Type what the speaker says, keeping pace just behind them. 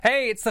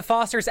Hey, it's the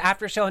Fosters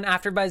AfterShow on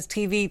AfterBuzz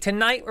TV.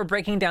 Tonight, we're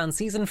breaking down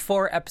Season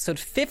 4, Episode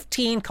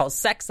 15, called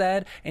Sex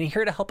Ed, and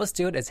here to help us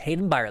do it is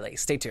Hayden Byerly.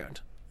 Stay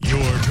tuned.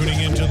 You're tuning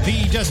into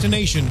the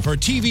destination for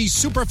TV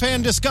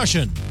superfan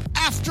discussion,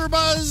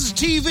 AfterBuzz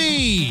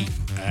TV.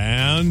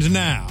 And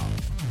now,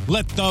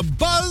 let the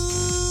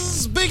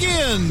buzz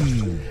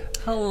begin.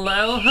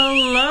 Hello,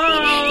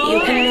 hello.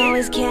 You can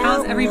always count.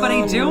 How's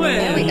everybody doing?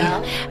 There we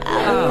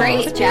go.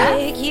 Great, Jeff.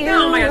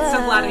 Oh my God,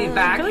 so glad to be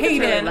back.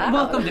 Hayden,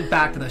 welcome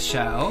back to the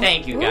show.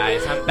 Thank you,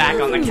 guys. I'm back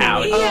on the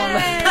couch.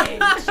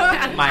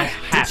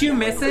 Did you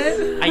miss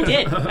it? I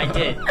did.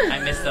 I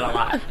missed it a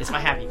lot. It's my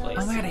happy place.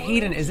 Oh my God,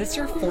 Hayden, is this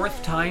your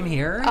 4th time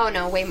here? Oh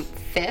no, wait,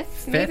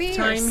 fifth maybe?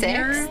 Time or sixth?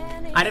 here?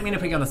 I didn't mean to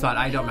put you on the spot.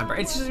 I don't remember.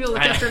 It just feels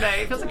like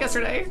yesterday. It feels like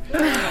yesterday.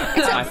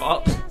 It's my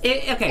fault.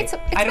 Okay,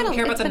 I don't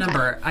care about the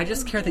number. Time. I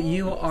just care that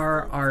you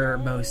are our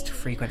most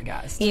frequent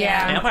guest.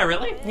 Yeah. Am I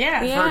really? Yeah.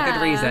 For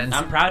good reasons.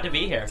 I'm proud to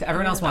be here. To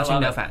everyone else watching,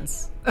 no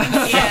offense.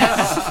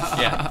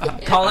 Yeah.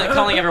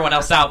 Calling everyone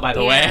else out, by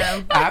the way.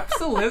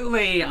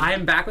 Absolutely. I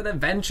am back with a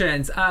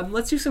vengeance.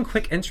 Let's do some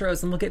quick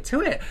intros and we'll get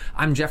to it.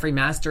 I'm Jeffrey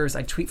Masters.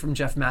 I tweet from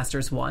Jeff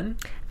Masters 1.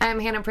 I'm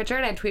Hannah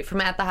Pritchard. I tweet from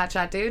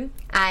 @TheHotShotDude.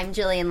 I'm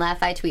Jillian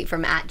Leff. I tweet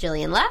from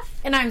 @Jillian Leff.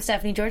 And I'm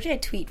Stephanie Georgie. I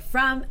tweet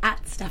from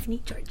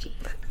 @StephanieGeorgie.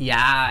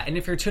 Yeah, and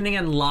if you're tuning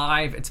in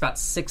live, it's about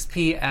 6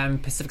 p.m.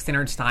 Pacific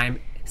Standard Time.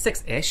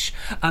 6-ish.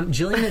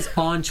 Jillian is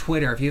on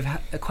Twitter. If you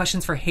have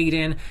questions for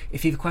Hayden,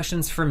 if you have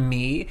questions for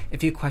me,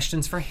 if you have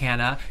questions for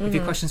Hannah, if you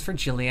have questions for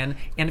Jillian,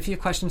 and if you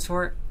have questions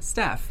for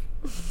Steph.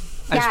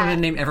 I just wanted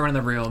to name everyone in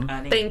the room.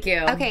 Thank you.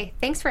 Okay,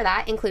 thanks for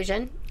that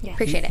inclusion. Yeah.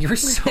 Appreciate it. You're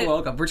so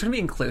welcome. We're trying to be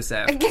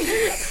inclusive.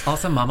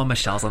 Also, Mama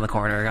Michelle's on the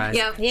corner, guys.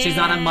 Yep. Yeah. She's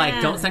not on mic.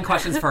 Don't send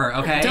questions for her,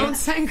 okay? Don't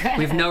send questions.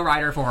 We have no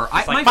rider for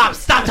her. Mom,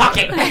 stop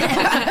talking!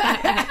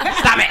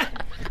 Stop it!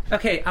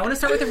 Okay, I want to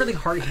start with a really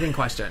hard-hitting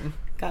question.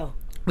 Go.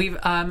 We've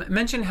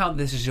mentioned how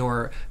this is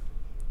your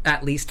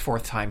at least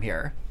 4th time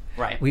here.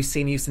 Right. We've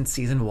seen you since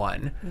season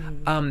 1.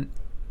 Mm-hmm.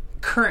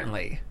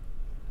 Currently,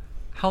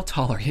 how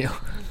tall are you?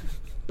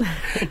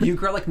 You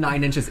grow like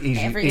 9 inches each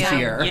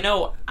year. You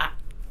know,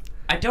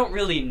 I don't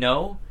really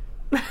know.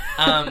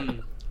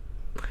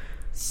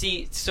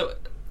 See, so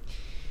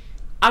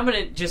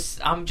I'm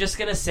just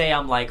gonna say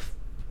I'm like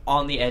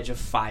on the edge of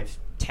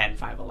 5'10",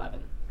 5'11".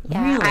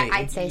 Yeah, Really?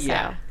 I'd say so.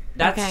 Yeah.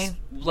 That's Okay.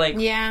 like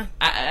Yeah.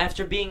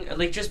 After being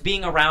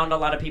around a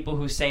lot of people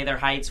who say their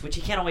heights, which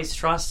you can't always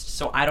trust,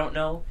 so I don't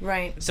know.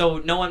 Right. So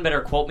no one better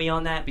quote me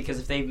on that, because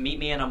if they meet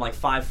me and I'm like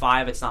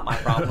 5'5", it's not my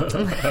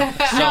problem.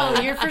 No,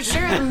 you're for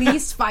sure at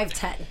least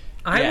 5'10".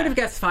 I Yeah. would have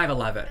guessed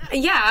 5'11".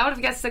 Yeah, I would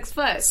have guessed 6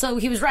 foot. So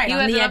he was right You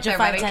on ended the up edge of there,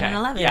 5'10" buddy. and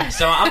 11. Yeah,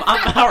 so I'm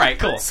all right,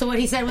 cool. So what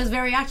he said was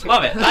very accurate.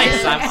 Love it.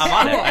 Nice. I'm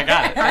on it. I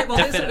got it. All right, well,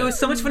 it was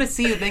so much fun to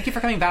see you. Thank you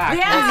for coming back.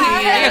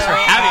 Thanks for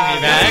having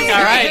me back.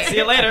 All right, see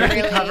you later.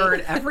 We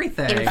covered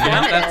everything.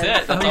 Yeah, that's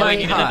it. That's all we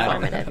needed to know.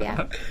 Informative,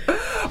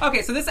 yeah.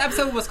 Okay, so this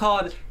episode was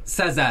called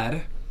Sex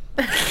Ed,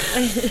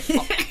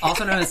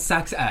 also known as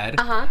Sex Ed.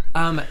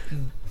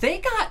 They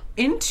got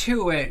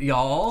into it,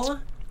 y'all.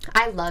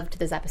 I loved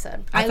this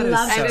episode. I thought it was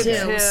loved so it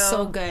good. too. It was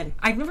so good.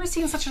 I've never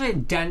seen such a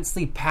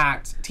densely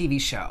packed TV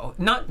show.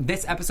 Not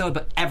this episode,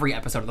 but every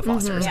episode of The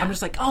Fosters. Yeah. I'm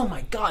just like, oh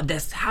my God,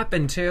 this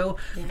happened too.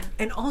 Yeah.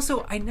 And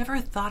also, I never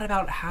thought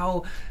about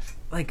how,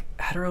 like,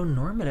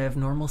 heteronormative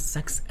normal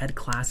sex ed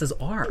classes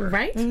are.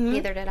 Right?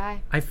 Neither did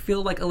I. I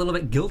feel like a little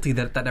bit guilty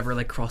that never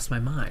like crossed my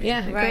mind.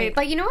 Yeah, Right.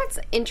 But you know what's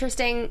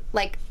interesting?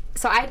 Like,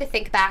 so I had to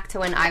think back to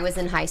when I was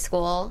in high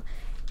school,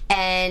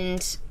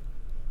 and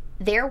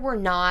there were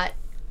not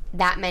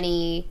that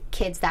many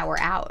kids that were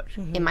out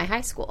in my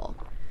high school.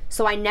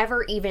 So I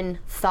never even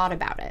thought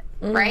about it,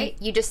 right?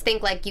 You just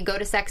think, like, you go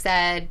to sex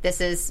ed, this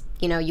is,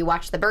 you know, you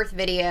watch the birth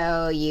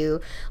video,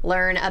 you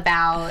learn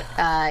about,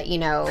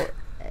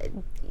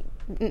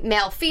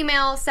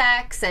 male-female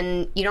sex,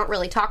 and you don't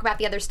really talk about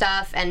the other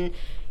stuff, and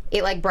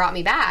it, like, brought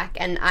me back,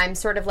 and I'm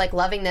sort of, like,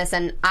 loving this,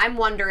 and I'm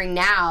wondering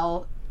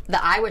now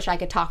that I wish I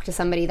could talk to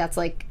somebody that's,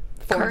 like,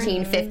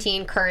 14,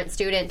 15, current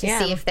student to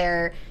see if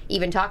they're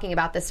even talking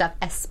about this stuff,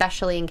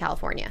 especially in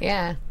California.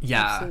 Yeah.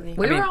 Yeah. Absolutely.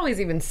 We were always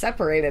even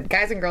separated.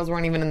 Guys and girls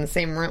weren't even in the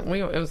same room.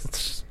 It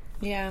was...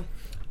 Yeah.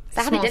 Is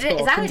that how they did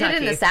it? Is that how they did it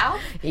in the South?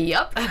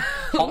 Yep.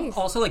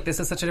 Also, like, this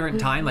is such a different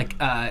time. Like,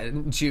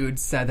 Jude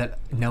said that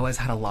Noah's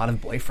had a lot of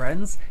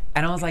boyfriends.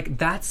 And I was like,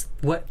 that's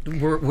what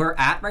we're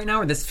at right now,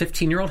 where this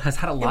 15-year-old has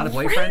had a lot of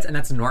boyfriends, and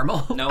that's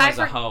normal. Noah's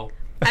a hoe.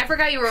 I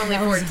forgot you were only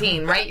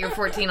 14, right? You're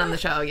 14 on the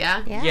show,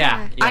 yeah?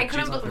 Yeah. I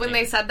couldn't, when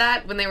they said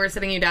that, when they were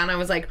sitting you down, I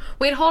was like,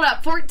 wait, hold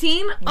up,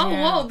 14? Oh,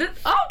 whoa, okay,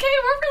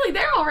 we're really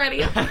there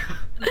already.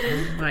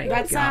 Oh my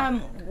That's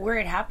God. where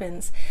it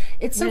happens.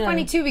 It's so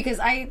funny too, because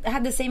I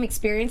had the same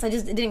experience. It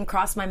didn't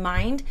cross my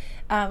mind.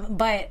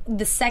 But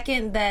the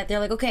second that they're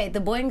like, okay, the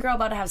boy and girl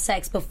about to have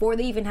sex, before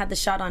they even had the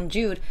shot on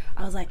Jude,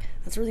 I was like,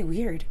 that's really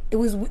weird. It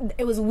was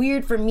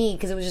weird for me,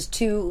 because it was just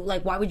too,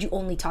 like, why would you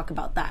only talk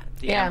about that?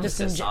 The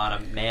emphasis on a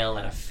male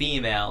and a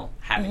female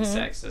having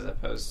sex as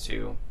opposed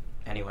to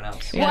anyone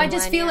else. Well, I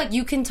just feel like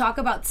you can talk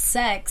about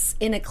sex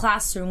in a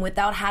classroom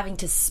without having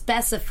to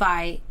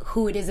specify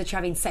who it is that you're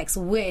having sex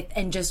with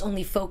and just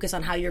only focus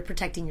on how you're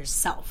protecting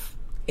yourself.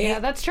 Yeah,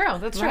 that's true.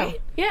 That's true.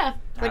 Right? Yeah.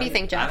 What do you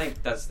think, Jeff? I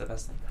think that's the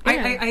best thing.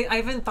 I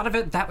haven't thought of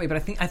it that way, but I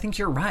think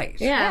you're right.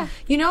 Yeah.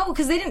 You know,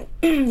 because they didn't.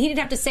 He didn't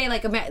have to say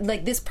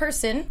like this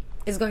person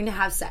is going to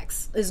have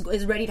sex,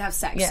 is ready to have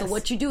sex. Yes. So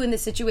what you do in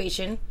this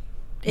situation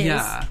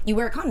is you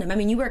wear a condom. I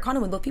mean, you wear a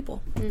condom with both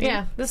people.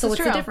 Yeah, this So is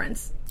what's true. the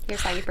difference?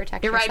 Here's how you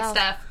protect You're yourself.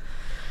 right, Steph.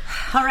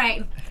 All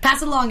right,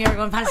 pass it along,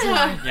 everyone. Pass it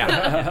along.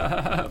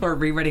 Yeah. We're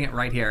rewriting it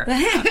right here.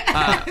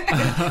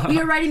 We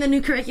are writing the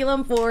new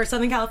curriculum for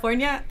Southern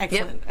California.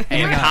 Excellent.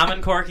 Hey, if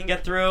Common Core can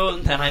get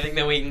through, then I think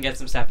that we can get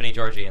some Stephanie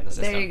Georgie in the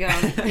system. There you go.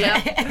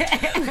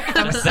 Yep.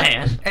 Just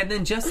saying. And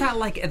then just that,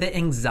 like, the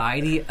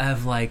anxiety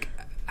of, like,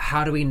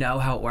 how do we know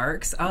how it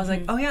works? I was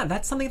like, oh yeah,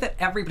 that's something that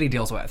everybody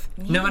deals with,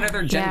 no matter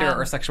their gender Yeah.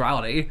 or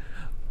sexuality.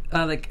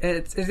 Like,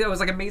 it was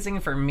like amazing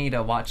for me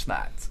to watch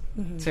that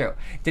too.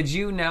 Did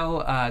you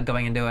know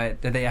going into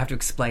it that they have to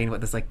explain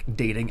what this like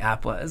dating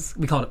app was?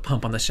 We called it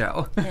Pump on the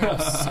show. Yeah, it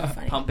was so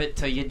funny. Pump it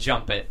till you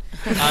jump it.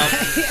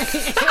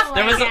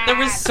 There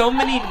was so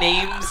many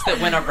names that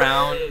went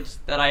around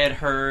that I had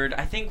heard.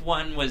 I think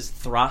one was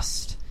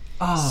Thrust.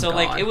 Oh, So God.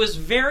 like it was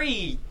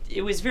very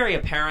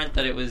apparent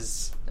that it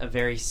was a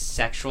very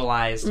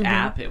sexualized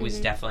app. It was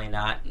definitely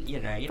not,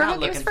 you're not it was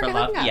looking for for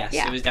love. hooking up, Yes,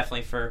 yeah. it was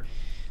definitely for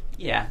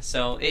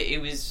so it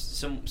was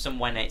some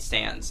one night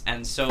stands.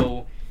 And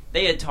so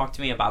they had talked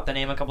to me about the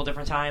name a couple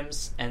different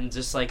times and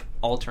just like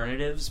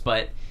alternatives,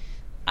 but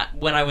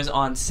when I was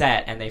on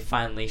set and they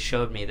finally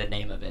showed me the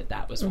name of it,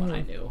 that was when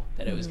I knew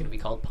that it was going to be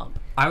called Pump.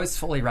 I was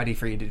fully ready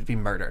for you to be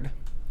murdered.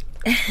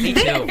 Me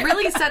too.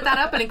 Really set that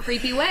up in a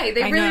creepy way.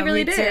 They I really, know,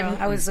 really me did. too.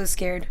 I was so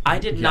scared. I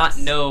did not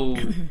know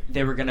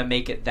they were going to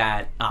make it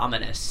that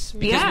ominous.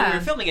 Because when we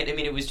were filming it, I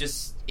mean, it was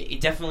just, it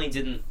definitely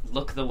didn't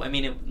look the way, I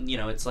mean,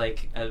 it's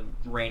like a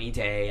rainy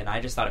day, and I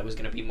just thought it was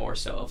going to be more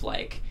so of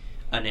like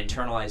an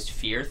internalized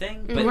fear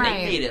thing. But Right.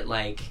 they made it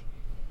like,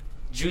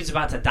 Jude's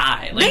about to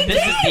die. Like,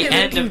 this is the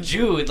end of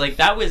Jude. Like,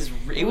 it was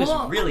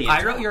really I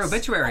intense. wrote your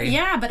obituary.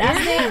 Yeah, but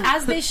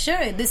as they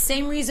should. The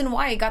same reason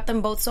why it got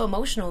them both so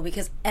emotional,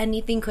 because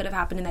anything could have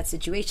happened in that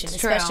situation,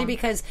 especially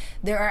because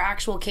there are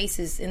actual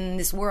cases in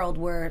this world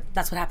where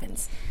that's what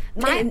happens.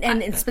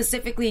 And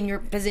specifically in your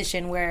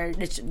position where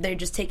they're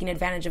just taking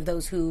advantage of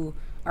those who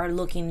are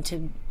looking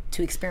to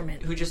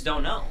experiment. Who just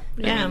don't know.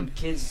 Yeah. I mean,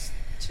 kids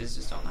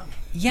just don't know.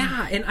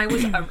 Yeah, and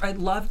I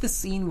loved the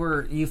scene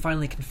where you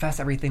finally confess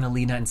everything to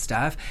Lena and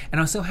Steph, and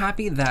I was so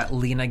happy that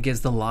Lena gives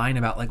the line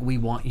about like, we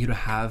want you to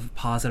have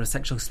positive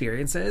sexual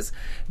experiences,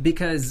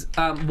 because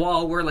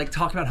while we're like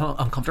talking about how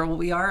uncomfortable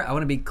we are, I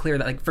want to be clear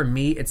that like for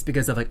me it's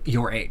because of like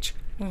your age.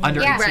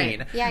 Under Yeah. 18.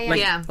 Right. Yeah, yeah. Like,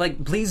 Yeah.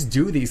 like, please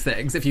do these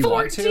things if you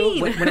want to,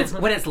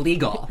 14. when it's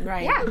legal.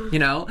 Right. Yeah. You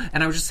know?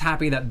 And I was just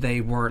happy that they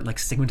weren't like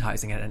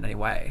stigmatizing it in any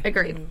way.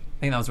 Agreed. I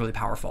think that was really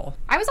powerful.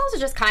 I was also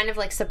just kind of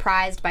like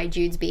surprised by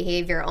Jude's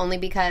behavior, only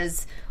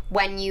because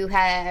when your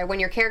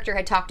character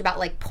had talked about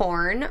like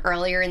porn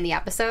earlier in the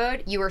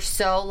episode, you were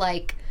so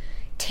like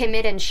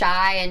timid and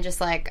shy and just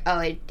like, oh,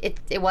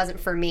 it wasn't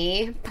for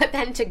me. But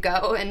then to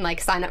go and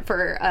like sign up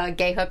for a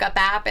gay hookup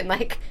app and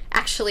like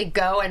actually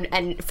go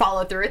and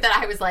follow through with it,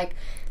 I was like,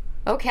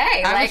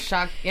 okay, I like was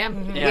shocked. Yeah.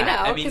 Yeah, You know,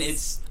 I mean,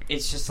 'cause-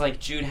 it's just like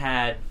Jude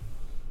had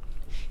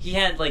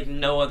like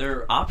no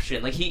other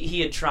option. Like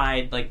he had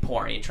tried like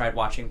porn. He tried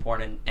watching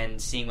porn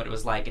and seeing what it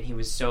was like, and he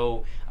was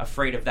so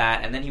afraid of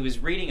that. And then he was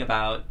reading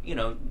about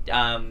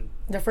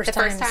The first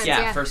first time. time.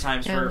 yeah, first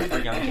times for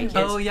young gay kids.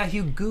 Oh, yeah,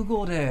 you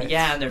Googled it.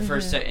 Yeah, and their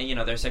first,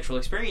 their sexual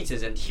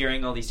experiences, and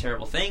hearing all these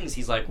terrible things,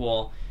 he's like,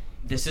 well,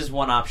 this is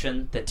one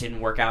option that didn't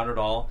work out at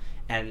all,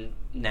 and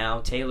now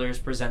Taylor's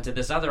presented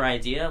this other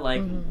idea,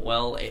 like,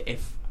 well,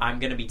 if I'm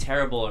going to be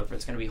terrible, or if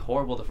it's going to be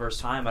horrible the first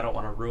time, I don't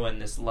want to ruin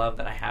this love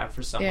that I have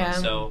for someone, Yeah.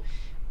 so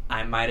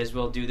I might as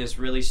well do this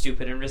really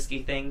stupid and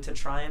risky thing to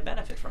try and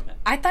benefit from it.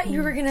 I thought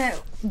you were going to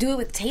do it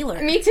with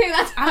Taylor. me too.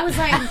 That's I was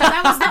like,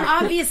 that was the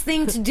obvious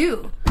thing to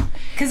do.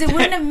 Because it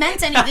wouldn't have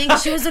meant anything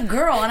because she was a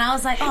girl. And I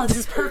was like, oh, this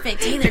is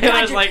perfect. Taylor, And I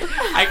God, was you're- like,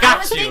 I got I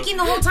was you. thinking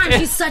the whole time,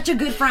 she's such a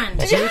good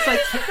friend. She was like,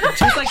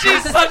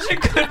 She's such a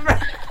good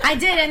friend. I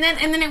did, and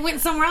then it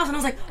went somewhere else, and I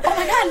was like, oh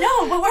my God,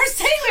 no, but where's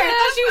Taylor? I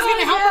thought she was going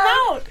to help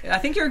him out. I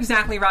think you're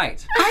exactly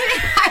right.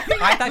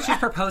 I thought she was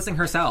proposing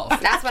herself.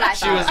 that's what I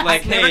She thought. was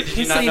like, never hey, did you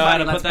kissed not know how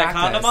to anybody, put that let's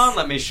condom practice. on?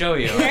 Let me show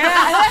you.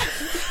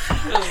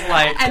 It was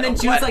like, And then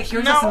Jude's what? like,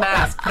 here's No. this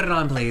mask. Put it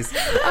on, please.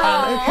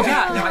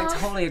 Yeah, no, I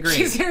totally agree.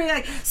 She's really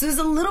like, so it's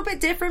a little bit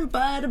different,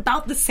 but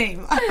about the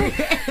same.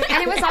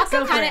 And it was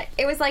also kind of,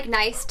 it was like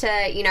nice to,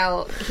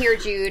 hear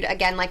Jude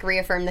again, like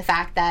reaffirm the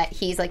fact that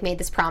he's like made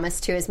this promise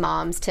to his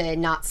moms to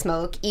not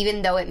smoke,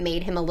 even though it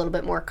made him a little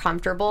bit more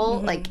comfortable,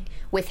 like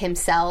with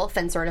himself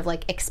and sort of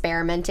like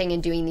experimenting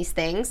and doing these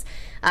things.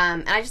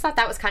 And I just thought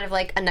that was kind of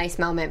like a nice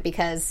moment,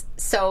 because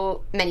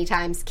so many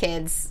times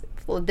kids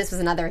this was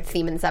another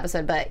theme in this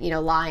episode, but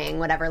lying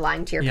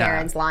to your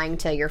parents, lying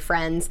to your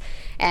friends,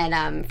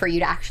 and for you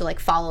to actually like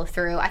follow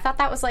through. I thought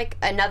that was like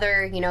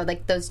another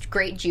like those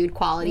great Jude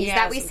qualities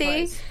that we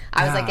see.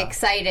 I was like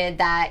excited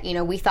that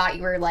we thought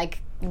you were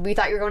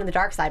going to the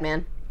dark side,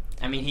 man.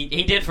 I mean,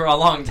 he did for a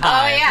long time.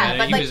 Oh yeah,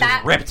 but he like was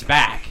that ripped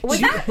back.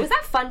 Was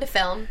that fun to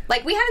film?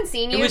 Like we hadn't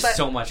seen you. It was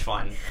so much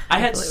fun. I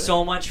had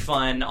so much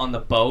fun on the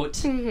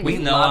boat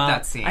with Noah. Love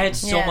that scene. I had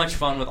so much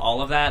fun with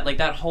all of that. Like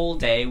that whole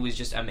day was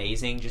just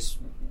amazing. Just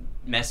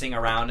messing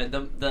around. And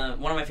the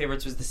one of my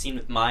favorites was the scene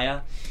with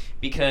Maya.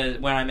 Because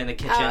when I'm in the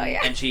kitchen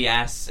and she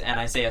asks, and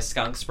I say a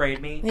skunk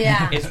sprayed me.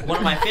 Yeah, it's one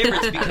of my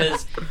favorites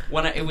because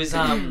it was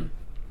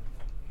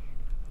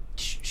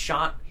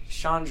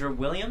Chandra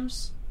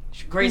Williams.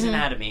 Grey's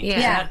Anatomy. Yeah.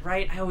 Is that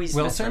right? I always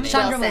Wilson? mess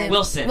her name.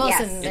 Wilson.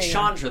 Yes. It's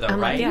Chandra, though,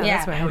 right? Yeah,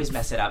 that's right. I always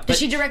mess it up. Did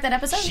she direct that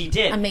episode? She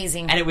did.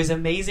 Amazing. And it was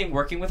amazing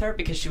working with her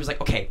because she was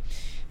like, okay,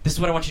 this is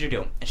what I want you to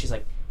do. And she's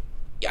like,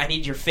 I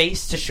need your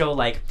face to show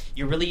like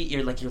you're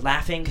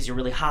laughing because you're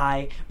really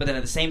high, but then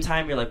at the same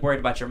time you're like worried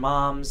about your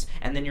moms,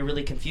 and then you're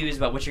really confused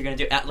about what you're gonna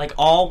do. Like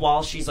all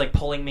while she's like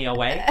pulling me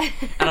away,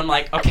 and I'm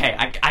like, okay,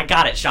 I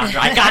got it,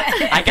 Chandra,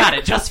 I got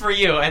it just for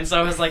you. And so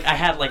I was like, I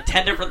had like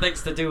 10 different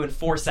things to do in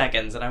 4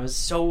 seconds, and I was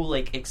so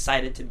like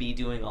excited to be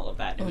doing all of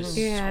that. It was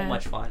so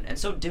much fun and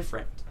so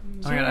different.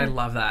 Oh my god, I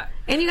love that.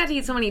 And you got to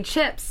eat so many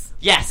chips.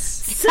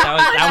 Yes,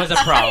 that was a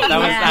pro.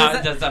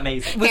 That was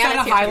amazing. Was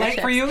that a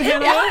highlight for you,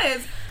 Hannah? It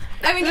was.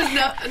 I mean, just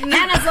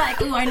Hannah's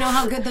like, ooh, I know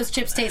how good those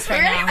chips taste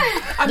right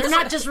now. They're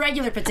not just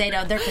regular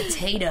potato, they're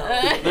potato.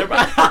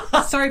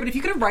 Sorry, but if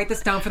you could write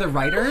this down for the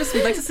writers,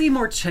 we'd like to see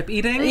more chip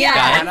eating.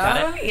 Yeah.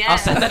 Got it. Yeah. I'll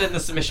send that in the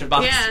submission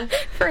box. Yeah.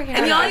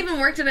 And y'all even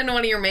worked it into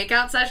one of your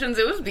makeout sessions.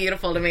 It was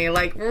beautiful to me.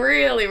 Like,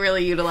 really,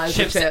 really utilized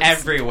Chips the chips.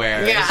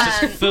 everywhere. Yeah.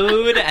 It's just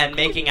food and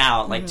making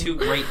out. Like, two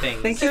great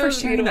things. Thank you for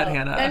sharing that,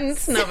 Hannah. And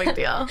it's no big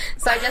deal.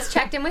 So I just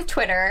checked in with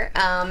Twitter,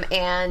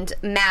 and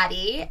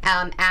Maddie,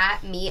 at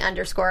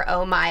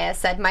me_ohmaya,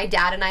 said, my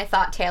dad and I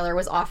thought Taylor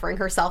was offering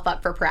herself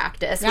up for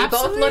practice. We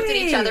both looked at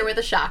each other with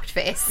a shocked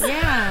face.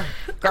 Yeah.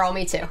 Girl,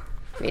 me too.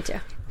 Me too.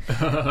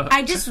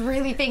 I just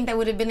really think that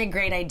would have been a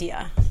great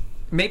idea.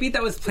 Maybe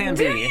that was plan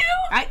B.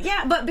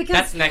 Yeah, but because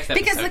That's next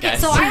episode, because look, guys.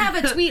 so I have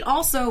a tweet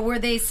also where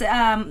they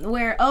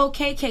where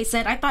OKK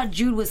said, I thought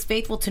Jude was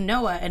faithful to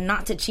Noah and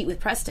not to cheat with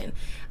Preston.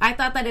 I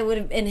thought that it would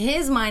have, in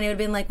his mind, it would have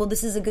been like, well,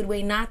 this is a good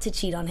way not to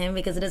cheat on him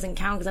because it doesn't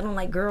count because I don't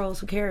like girls.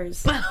 Who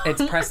cares?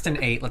 It's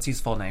Preston 8. Let's use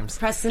full names.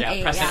 Preston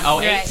 8. Preston yeah.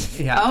 08. Right.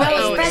 Yeah.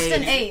 No, it's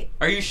Preston 8.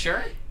 Are you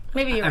sure?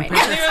 Maybe you're I'm right.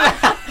 pretty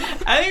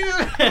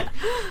sure-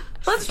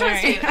 Let's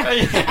trust you.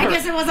 I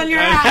guess it was on your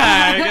I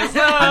app. guess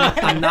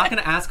so. I'm not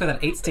going to ask what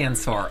that 8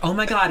 stands for. Oh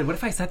my god, what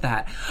if I said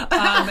that?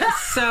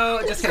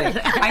 So, just kidding.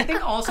 I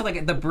think also,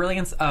 like, the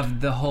brilliance of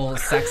the whole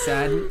sex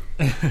ed...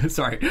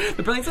 sorry.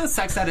 The brilliance of the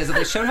sex ed is that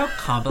they showed how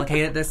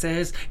complicated this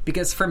is,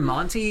 because for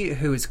Monty,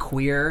 who is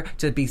queer,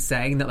 to be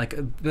saying that, like,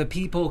 the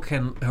people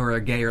who are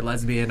gay or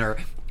lesbian or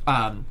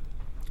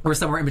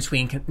somewhere in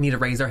between need to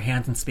raise their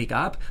hands and speak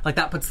up. Like,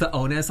 that puts the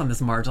onus on this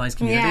marginalized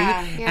community.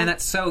 Yeah. And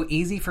that's so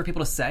easy for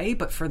people to say,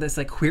 but for this,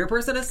 like, queer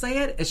person to say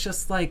it, it's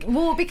just like...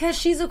 Well, because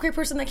she's a queer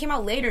person that came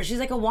out later. She's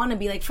like a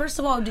wannabe. Like, first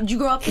of all, did you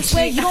grow up this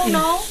way? You don't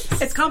know?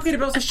 It's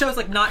complicated, but it also shows,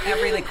 like, not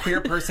every, like, queer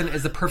person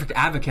is the perfect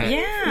advocate.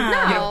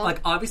 Yeah. You know,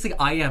 like, obviously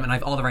I am, and I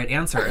have all the right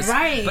answers.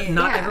 Right. But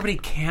not everybody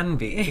can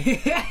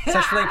be. So I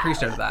just really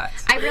appreciated that.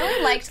 I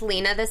really liked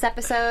Lena this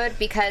episode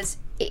because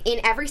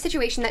in every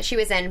situation that she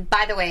was in,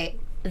 by the way,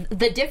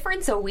 the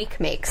difference a week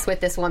makes with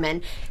this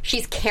woman.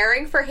 She's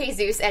caring for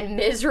Jesus and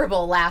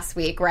miserable last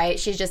week, right?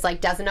 She's just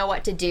like doesn't know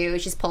what to do.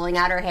 She's pulling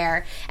out her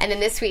hair. And then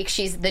this week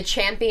she's the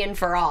champion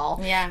for all.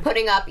 Yeah.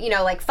 Putting up,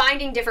 like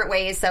finding different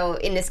ways. So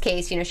in this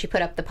case, she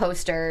put up the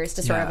posters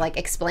to sort of like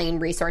explain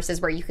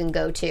resources where you can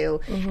go to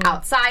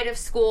outside of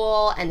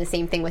school. And the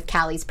same thing with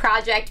Callie's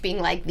project being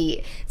like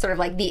the sort of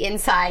like the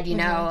inside,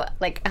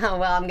 like, oh,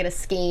 well, I'm going to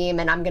scheme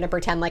and I'm going to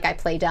pretend like I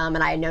play dumb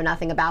and I know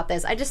nothing about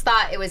this. I just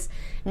thought it was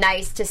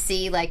nice to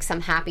see like some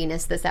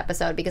happiness this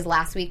episode because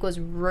last week was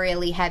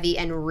really heavy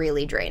and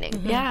really draining.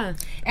 Yeah.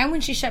 And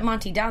when she shut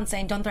Monty down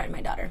saying, don't threaten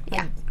my daughter.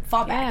 Like,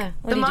 fall back.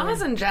 What The are you mamas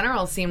doing? in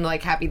general seemed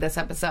like happy this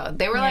episode.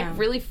 They were like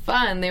really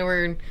fun. They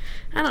were,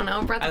 I don't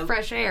know, breath of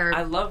fresh air.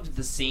 I loved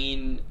the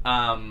scene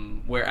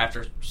where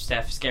after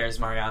Steph scares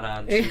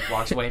Mariana and she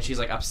walks away and she's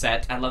like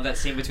upset. I love that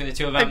scene between the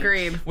two of them.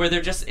 Agreed. Where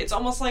they're just, it's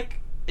almost like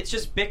it's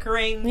just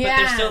bickering, but Yeah.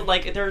 they're still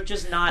like they're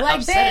just not Like,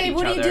 upset at babe, each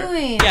what are other. you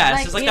doing? Yeah, Like,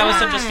 it's just like that was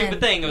such a yeah. stupid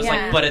thing. It was Yeah.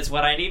 like, but it's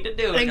what I need to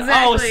do. Like,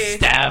 Exactly. oh,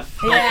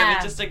 Steph. Like, Yeah. it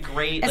was just a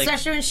great. Like,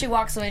 Especially when she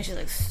walks away and she's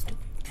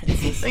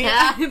like,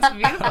 Yeah, it's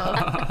beautiful.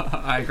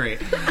 I agree.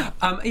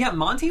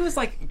 Monty was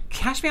like,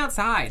 cash me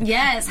outside.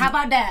 yes, how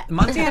about that?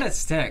 Monty had a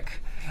stick.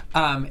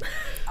 I'm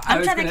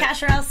trying to cash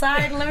her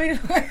outside.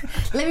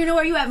 Let me know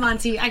where you at,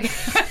 Monty. I'm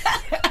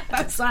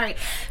sorry.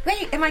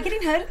 Wait, am I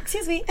getting hood?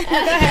 Excuse me. Go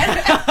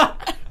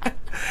ahead.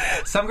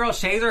 Some girl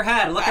shaves her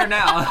head. Look at her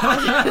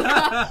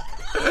now.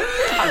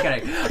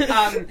 I'm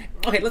kidding.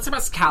 Okay, let's talk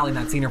about Callie in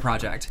that senior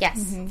project.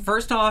 Yes.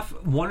 First off,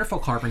 wonderful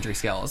carpentry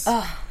skills.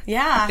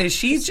 Yeah. Is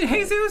she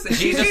Jesus? Is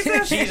she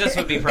Jesus? Jesus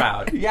would be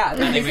proud. Yeah.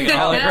 I think we can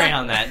all agree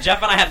on that.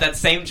 Jeff and I had that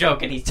same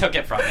joke, and he took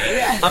it from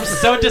me. I'm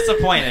so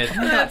disappointed.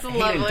 That's Hayden,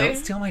 lovely. don't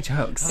steal my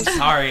jokes. I'm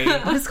sorry.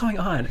 What is going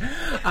on?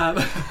 I'm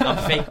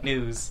fake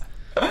news.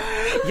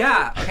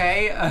 Yeah,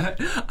 okay.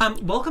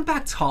 Welcome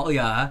back,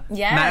 Talia.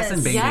 Yes.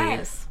 Madison Baby.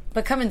 Yes.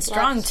 But coming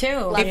strong, too.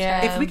 Love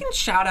Yeah. If we can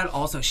shout out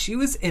also, she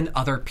was in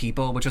Other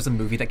People, which was a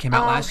movie that came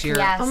out last year.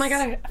 Yes. Oh my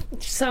god,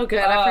 so good.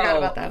 I forgot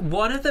about that.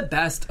 One of the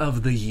best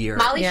of the year.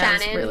 Molly Yeah,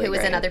 it's Shannon, really who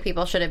was in great. Other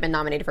People, should have been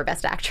nominated for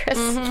Best Actress.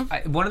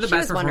 One of the best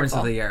was performances of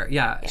wonderful. the year.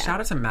 Yeah,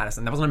 shout out to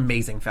Madison. That was an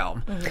amazing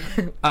film.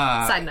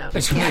 Side note.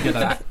 It's really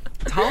good.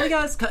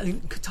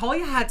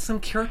 Talia had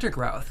some character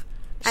growth.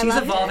 She's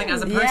love evolving it.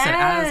 as a person,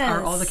 as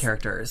are all the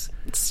characters.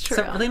 It's true.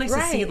 So really nice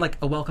to see Right. like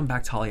a welcome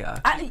back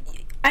Talia.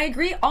 I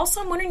agree.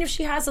 Also, I'm wondering if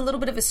she has a little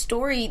bit of a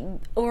story,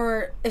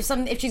 or if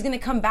she's going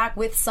to come back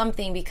with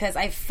something, because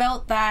I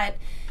felt that.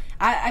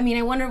 I mean,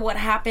 I wonder what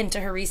happened to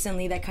her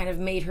recently that kind of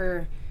made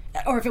her,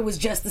 or if it was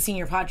just the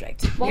senior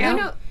project. Well, Yeah. we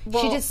know.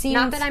 Well, She just seems-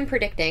 not that I'm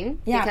predicting.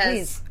 Yeah,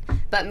 because,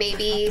 but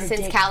maybe since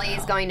predict, Callie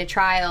is though. going to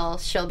trial,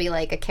 she'll be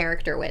like a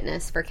character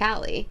witness for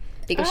Callie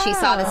because she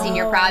saw the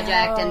senior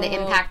project and the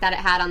impact that it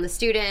had on the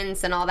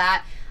students and all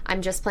that.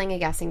 I'm just playing a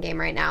guessing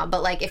game right now,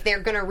 but like if they're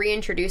gonna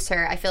reintroduce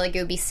her, I feel like it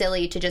would be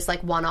silly to just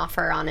like one-off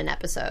her on an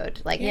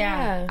episode. Like,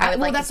 Yeah, I would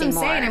like that's to see what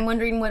I'm saying. more. I'm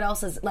wondering what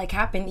else has like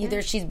happened.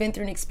 Either she's been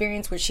through an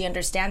experience where she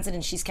understands it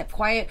and she's kept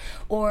quiet,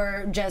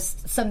 or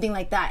just something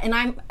like that. And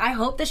I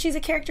hope that she's a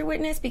character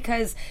witness,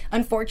 because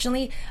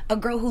unfortunately, a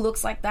girl who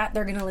looks like that,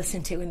 they're gonna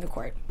listen to in the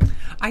court.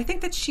 I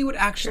think that she would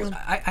actually.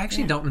 I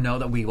actually don't know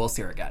that we will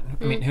see her again.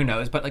 I mean, who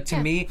knows? But like to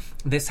me,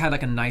 this had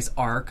like a nice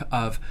arc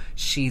of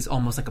she's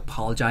almost like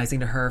apologizing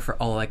to her for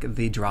all like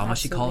the drama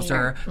she caused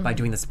her by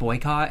doing this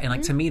boycott, and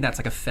like to me, that's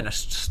like a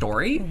finished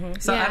story.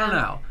 So I don't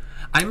know.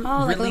 I'm Oh,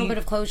 really like a little bit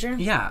of closure.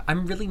 Yeah,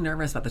 I'm really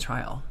nervous about the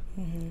trial.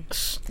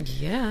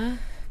 Yeah.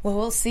 Well,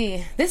 we'll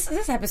see.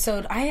 This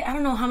episode, I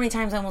don't know how many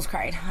times I almost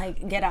cried.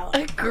 Like, get out.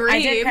 Agreed.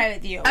 I did cry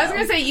with you. I was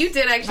gonna say you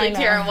did actually I know.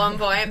 tear at one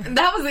point.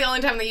 That was the only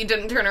time that you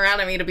didn't turn around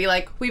at me to be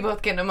like, we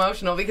both get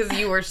emotional, because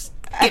you were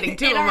getting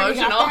too It already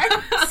got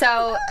emotional.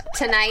 So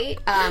tonight,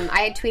 I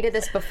had tweeted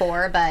this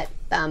before, but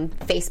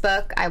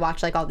Facebook, I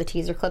watched like all the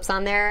teaser clips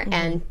on there,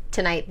 and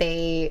tonight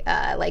they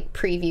like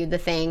previewed the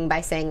thing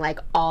by saying like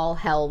all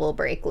hell will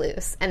break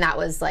loose, and that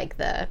was like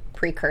the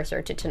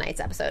precursor to tonight's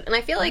episode. And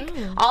I feel like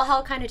all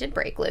hell kind of did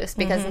break loose,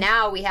 because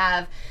now we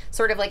have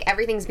sort of like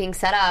everything's being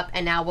set up,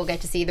 and now we'll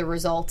get to see the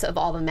results of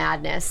all the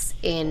madness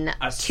in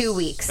 2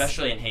 weeks.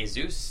 Especially in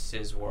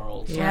Jesus'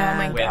 world. Yeah, oh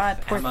my with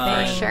God, poor Emma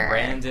thing. and Sure.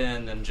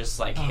 Brandon, and just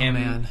like him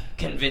man.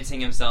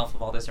 convincing himself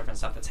of all this different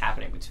stuff that's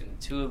happening between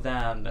the two of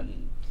them.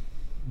 And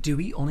Do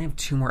we only have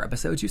 2 more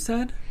episodes? You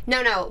said.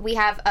 No, we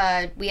have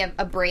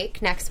a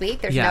break next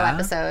week. There's no Yeah.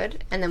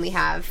 episode, and then we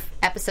have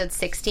episodes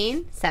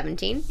 16,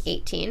 17,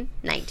 18,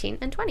 19,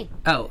 and 20.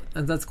 Oh,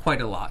 that's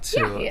quite a lot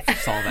to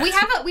solve it.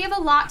 We have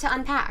a lot to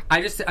unpack.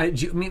 I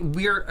mean,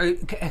 we're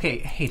okay.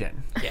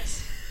 Hayden,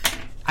 yes.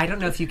 I don't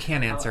know if you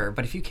can answer,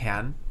 but if you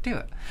can, do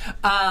it.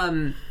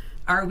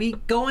 Are we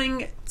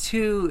going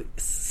to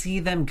see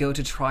them go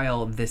to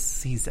trial this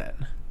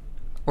season?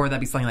 Or would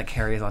that be something that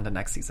carries on to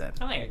next season?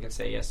 I think I could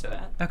say yes to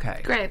that. Okay.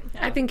 Great.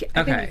 Yeah. I think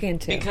Okay. you can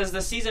too. Because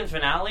the season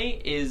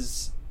finale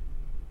is...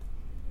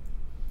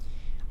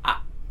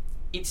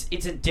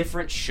 it's a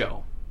different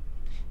show.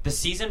 The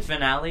season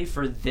finale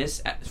for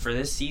this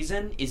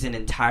season is an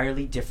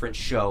entirely different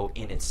show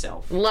in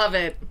itself. Love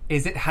it.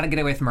 Is it How to Get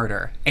Away with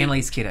Murder?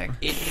 Annalise Keating.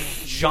 It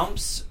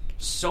jumps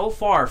so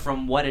far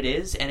from what it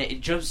is, and it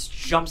just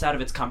jumps out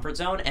of its comfort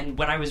zone. And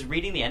when I was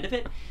reading the end of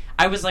it,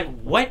 I was like,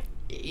 "What?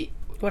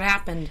 What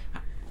happened?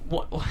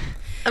 What?"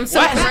 I'm so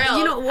What? thrilled.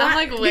 You know what? I'm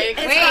like, wait.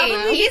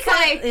 He's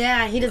like,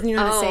 Yeah, he doesn't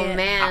even know how to say oh it.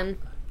 man.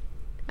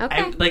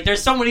 Okay. Like,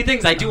 there's so many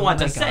things I do want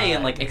my to say God.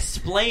 and like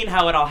explain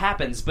how it all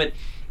happens, but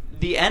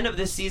the end of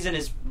this season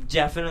is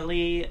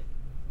definitely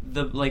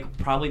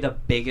probably the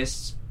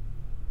biggest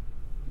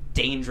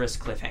dangerous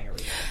cliffhanger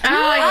we've had.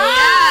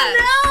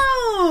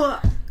 Oh,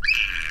 yes.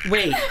 No!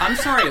 Wait, I'm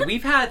sorry.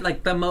 We've had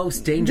like the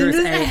most dangerous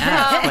AF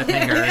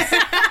cliffhangers,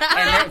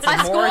 and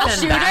it's more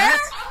than that.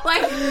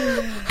 Like,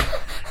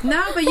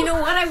 no, but you know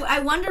what? I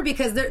wonder,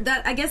 because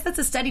I guess that's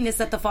a steadiness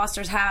that the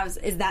Fosters have,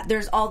 is that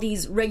there's all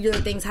these regular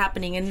things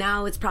happening, and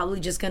now it's probably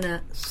just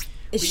gonna.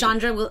 Is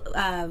Chandra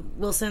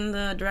Wilson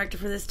the director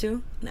for this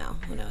too? No,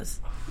 who knows?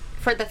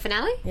 For the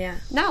finale? Yeah.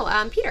 No,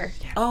 Peter.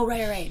 Oh,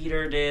 right.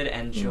 Peter did,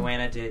 and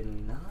Joanna did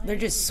not. They're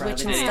just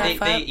switching They-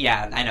 stuff up.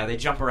 yeah, I know. They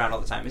jump around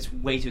all the time. It's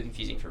way too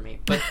confusing for me.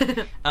 But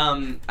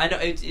I know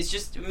it's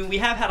just. I mean, we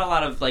have had a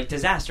lot of like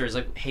disasters,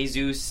 like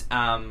Jesus,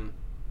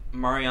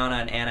 Mariana,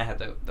 and Anna had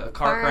the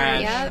car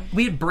crash. Yep.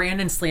 We had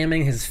Brandon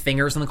slamming his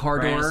fingers on the car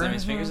Brandon door. slammed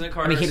his fingers in the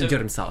car. I mean, he door, didn't so do it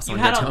himself. So You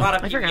I had did a too. lot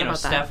of I people. forgot about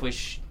Steph that. was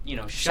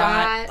shot.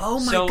 Shot. Oh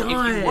my so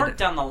God. if you work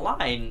down the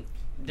line,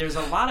 there's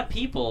a lot of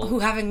people Who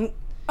haven't?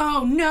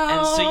 Oh no!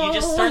 And so you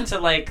just start to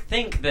like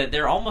think that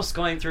they're almost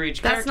going through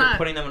each That's character, not-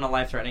 putting them in a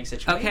life-threatening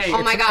situation. Okay.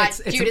 Oh my God,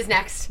 it's- Jude is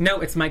next. No,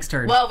 it's Mike's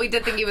turn. Well, we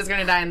did think he was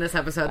going to die in this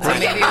episode, so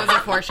maybe it was a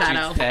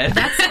foreshadow. Jude's dead.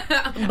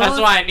 That's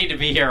why I need to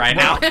be here right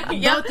now.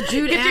 Both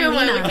Jude Get you and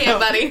when Nina. we can,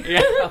 buddy.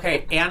 Yeah.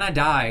 Okay, Anna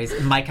dies.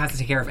 Mike has to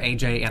take care of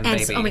AJ and the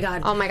baby. Oh my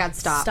god! Oh my God,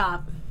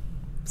 stop.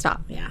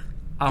 Stop! Yeah.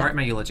 I'll write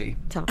my eulogy.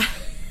 Stop.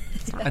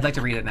 I'd like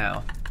to read it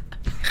now.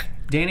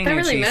 Danny I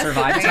really Nucci missed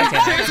survived it.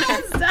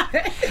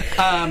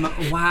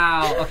 Titanic.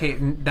 Wow. Okay,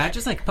 that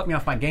just like put me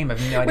off my game. I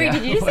have no idea. Wait,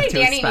 did you what say to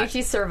Danny expect.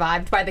 Nucci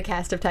survived by the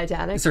cast of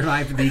Titanic?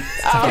 Survived the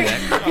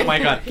Titanic. Oh my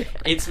god,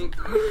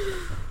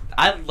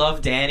 I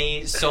love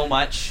Danny so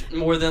much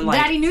more than like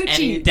Daddy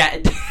Nucci.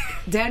 any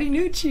Daddy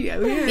Nucci.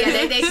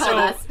 Yeah, they told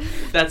us.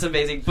 That's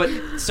amazing.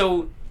 But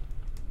so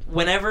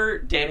whenever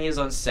Danny is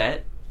on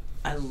set,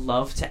 I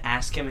love to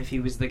ask him if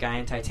he was the guy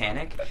in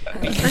Titanic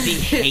because he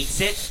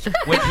hates it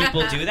when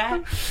people do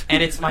that,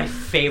 and it's my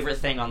favorite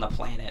thing on the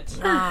planet.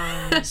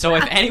 So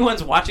if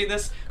anyone's watching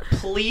this,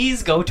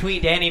 please go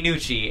tweet Danny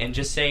Nucci and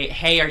just say,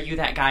 "Hey, are you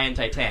that guy in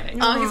Titanic?"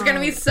 Oh, he's going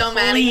to be so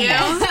mad at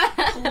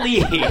you.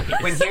 Please.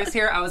 When he was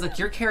here, I was like,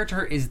 your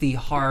character is the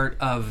heart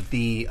of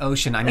the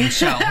ocean. I mean,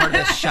 heart of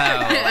the show.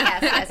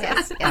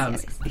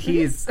 Yes.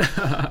 He's... Yep,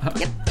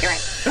 you're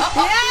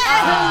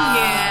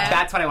right.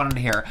 That's what I wanted to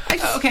hear.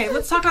 Okay,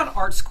 let's talk about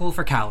art school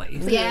for Callie.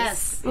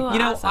 Yes. You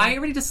know, I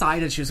already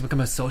decided she was going to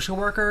become a social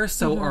worker,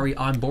 so are we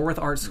on board with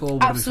art school?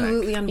 What do we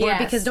Absolutely think? on board, Yes.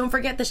 because don't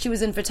forget that she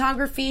was in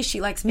photography,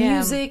 she likes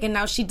music, and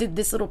now she did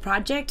this little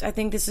project. I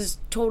think this is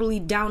totally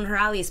down her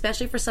alley,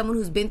 especially for someone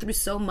who's been through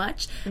so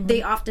much.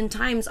 They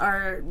oftentimes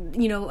are,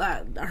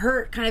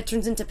 hurt kind of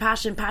turns into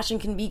passion. Passion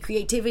can be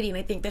creativity, and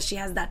I think that she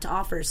has that to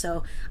offer,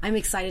 so I'm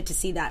excited to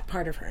see that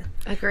part of her.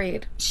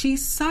 Agreed.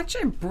 She's such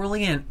a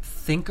brilliant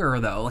thinker,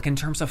 though, like in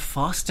terms of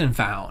lost and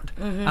found.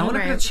 I want to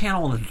Right.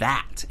 channel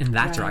that in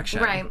that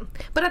direction. Right.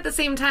 But at the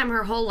same time,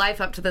 her whole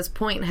life up to this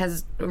point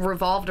has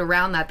revolved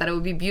around that it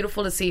would be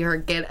beautiful to see her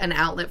get an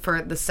outlet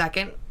for the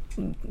second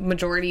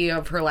majority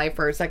of her life,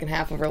 or second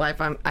half of her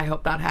life. I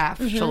hope not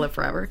half. She'll live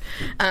forever.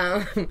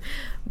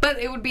 But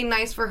it would be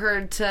nice for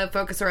her to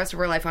focus the rest of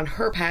her life on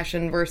her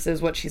passion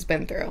versus what she's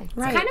been through.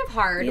 Right. It's kind of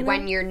hard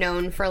when you're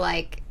known for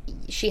like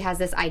she has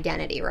this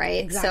identity,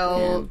 right? Exactly.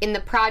 So in the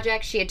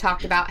project, she had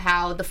talked about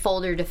how the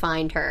folder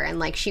defined her, and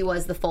like she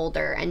was the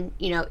folder, and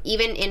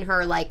even in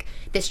her like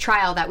this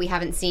trial that we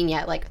haven't seen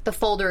yet, like the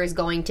folder is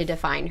going to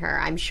define her,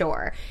 I'm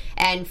sure.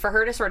 And for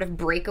her to sort of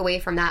break away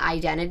from that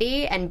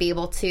identity and be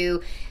able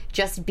to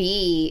just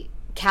be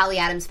Callie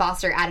Adams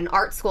Foster at an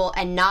art school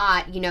and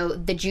not,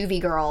 the juvie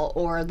girl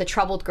or the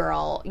troubled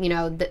girl,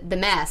 the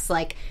mess.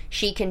 Like,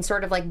 she can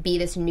sort of, like, be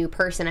this new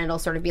person, and it'll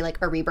sort of be, like,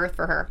 a rebirth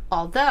for her.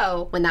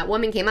 Although, when that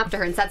woman came up to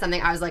her and said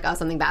something, I was like, oh,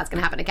 something bad's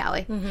gonna happen to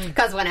Callie.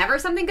 Because whenever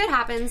something good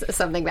happens,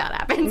 something bad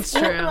happens.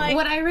 True.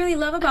 What I really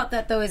love about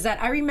that, though, is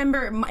that I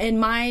remember in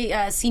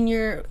my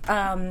senior,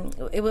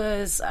 it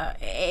was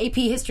AP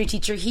history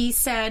teacher, he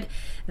said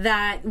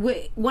that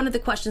one of the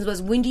questions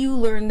was, when do you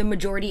learn the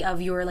majority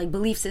of your like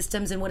belief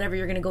systems and whatever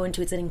you're going to go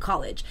into? It's in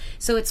college.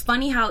 So it's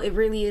funny how it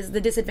really is the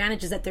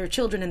disadvantage is that they're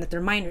children and that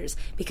they're minors,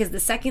 because the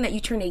second that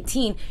you turn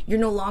 18, you're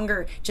no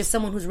longer just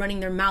someone who's running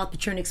their mouth,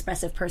 but you're an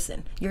expressive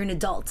person. You're an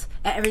adult.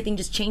 Everything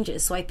just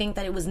changes. So I think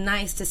that it was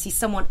nice to see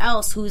someone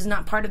else who's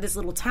not part of this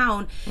little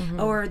town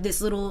or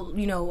this little,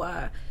 They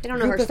don't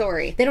know her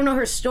story. They don't know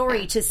her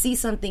story, to see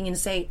something and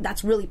say,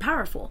 that's really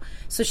powerful.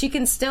 So she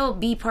can still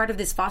be part of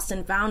this Lost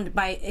and Found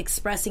by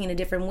expressing in a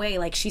different way.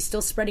 Like, she's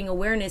still spreading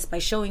awareness by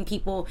showing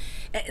people,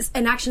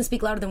 and actions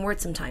speak louder than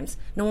words sometimes.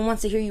 No one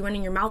wants to hear you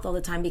running your mouth all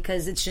the time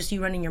because it's just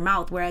you running your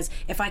mouth. Whereas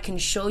if I can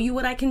show you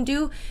what I can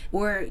do,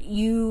 where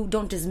you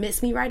don't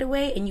dismiss me right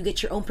away and you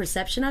get your own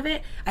perception of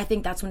it, I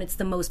think that's when it's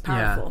the most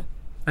powerful.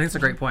 I think it's a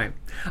great point.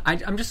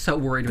 I'm just so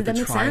worried with that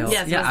the make trial. sense?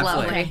 Yes, yeah, it was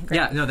absolutely. lovely.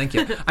 Yeah, no, thank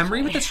you. I'm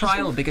worried with the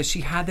trial because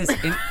she had this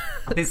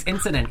this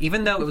incident,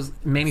 even though it was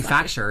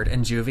manufactured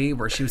in juvie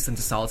where she was sent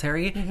to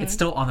solitary, it's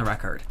still on the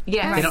record.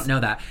 Yes. They don't know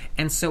that.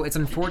 And so it's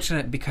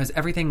unfortunate because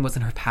everything was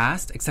in her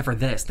past except for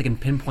this. They can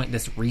pinpoint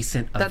this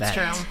recent event. That's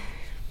true.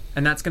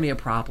 And that's going to be a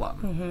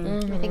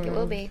problem. I think it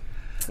will be.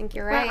 I think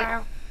you're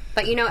right.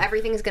 But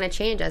everything's going to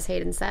change, as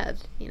Hayden said.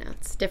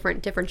 It's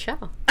different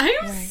show. I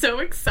am so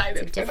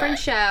excited. For Different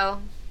show.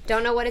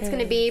 Don't know what it's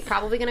going to be.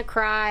 Probably going to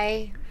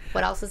cry.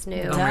 What else is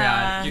new? Oh my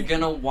God. You're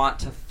gonna want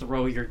to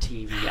throw your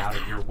TV out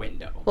of your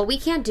window. Well, we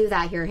can't do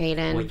that here,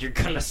 Hayden. Well, you're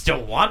gonna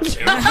still want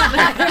to.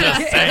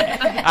 Just saying.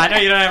 I know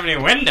you don't have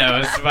any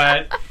windows,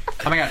 but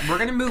Oh my God, we're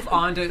going to move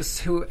on to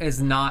who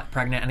is not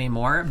pregnant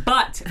anymore.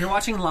 But if you're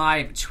watching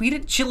live, tweet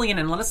at Jillian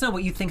and let us know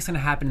what you think is going to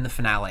happen in the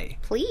finale.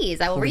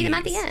 Please, I will read them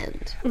at the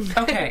end.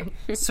 Okay,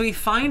 so we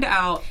find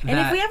out that... And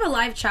if we have a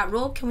live chat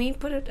roll, can we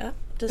put it up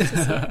just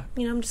to see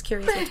it? I'm just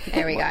curious.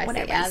 There we go.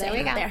 Whatever Yeah, you there say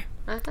we go. there.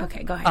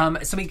 Okay, go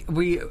ahead. So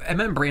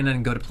Emma and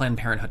Brandon go to Planned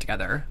Parenthood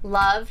together.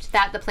 Loved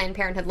that the Planned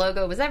Parenthood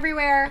logo was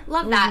everywhere.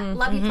 Love that.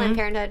 Love you, Planned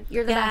Parenthood.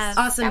 You're the best.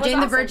 Awesome. That was Jane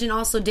the awesome. Virgin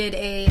also did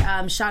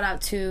a shout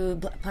out to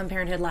Planned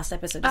Parenthood last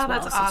episode as well.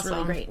 That's so it's awesome.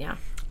 really great, yeah.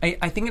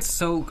 I think it's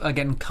so,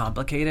 again,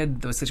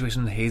 complicated, the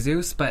situation with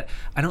Jesus, but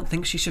I don't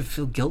think she should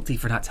feel guilty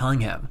for not telling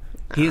him.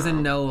 He is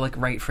in no,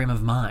 right frame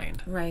of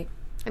mind. Right.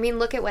 I mean,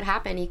 look at what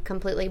happened. He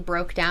completely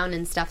broke down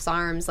in Steph's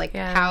arms.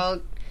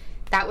 How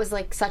that was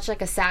such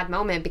a sad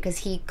moment because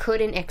he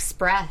couldn't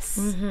express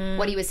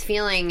what he was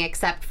feeling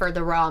except for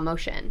the raw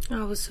emotion.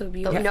 Oh, it was so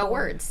beautiful. No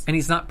words. And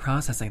he's not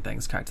processing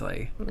things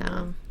correctly.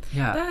 No.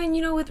 Yeah.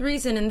 And with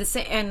reason, and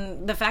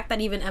the fact that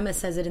even Emma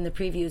says it in the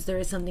previews, there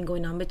is something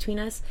going on between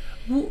us.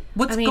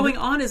 What's going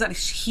on is that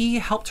he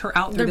helped her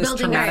out through They're this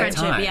building their traumatic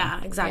friendship. time.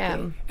 Yeah,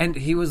 exactly. Yeah. And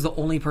he was the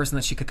only person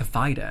that she could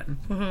confide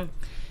in.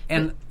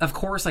 And of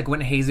course,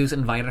 when Jesus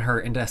invited her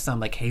into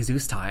some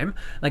Jesus time,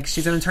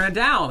 she's gonna turn it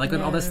down, with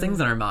all those things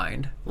in her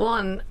mind. Well,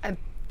 and I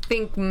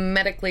think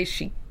medically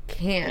she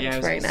can't Yeah, I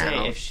was right gonna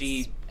now. say, if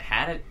she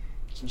had it,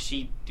 can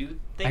she do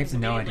things I have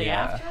no immediately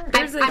idea.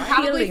 after? I'm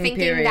probably healing thinking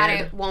period. that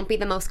it won't be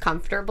the most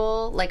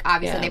comfortable.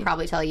 Obviously, Yeah. they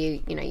probably tell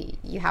you,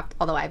 you have to,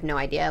 although I have no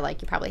idea,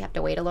 you probably have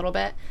to wait a little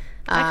bit.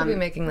 I could be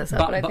making this up,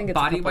 but I think it's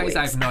body a couple wise,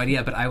 I weeks. have no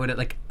idea. But I would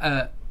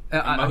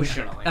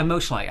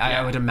Emotionally. I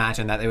Yeah. would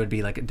imagine that it would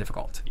be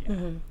difficult.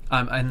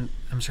 And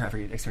I'm sure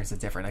every experience is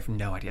different. I have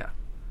no idea.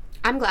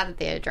 I'm glad that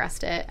they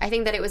addressed it. I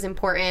think that it was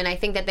important. I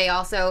think that they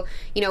also,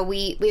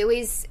 we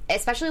always,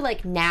 especially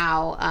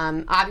now,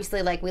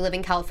 obviously we live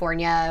in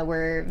California.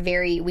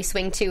 We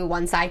swing to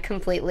one side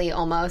completely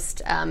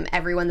almost.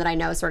 Everyone that I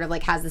know sort of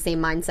has the same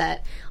mindset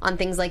on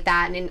things like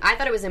that. And I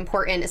thought it was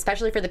important,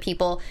 especially for the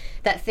people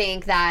that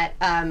think that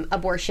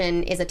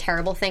abortion is a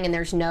terrible thing and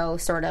there's no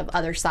sort of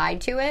other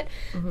side to it,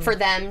 for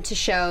them to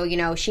show,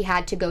 she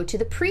had to go to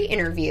the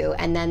pre-interview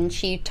and then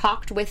she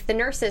talked with the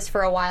nurses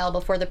for a while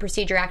before the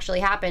procedure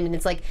actually happened.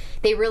 And it's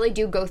they really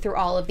do go through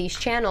all of these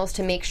channels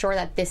to make sure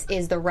that this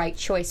is the right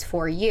choice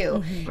for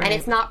you. And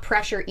it's not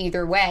pressure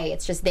either way.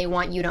 It's just they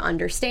want you to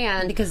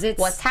understand Because it's-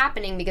 what's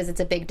happening because it's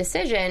a big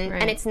decision.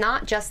 And it's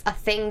not just a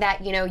thing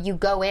that, you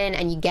go in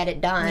and you get it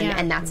done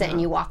and that's it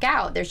and you walk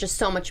out. There's just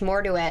so much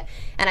more to it.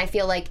 And I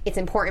feel like it's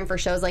important for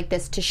shows like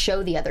this to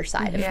show the other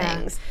side of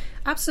things.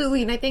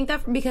 Absolutely, and I think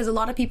that because a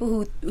lot of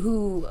people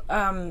who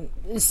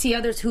see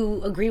others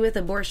who agree with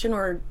abortion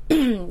or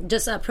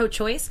just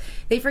pro-choice,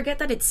 they forget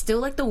that it's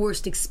still the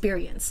worst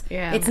experience.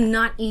 Yeah. It's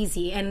not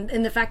easy, and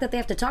the fact that they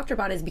have to talk to her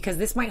about it is because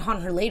this might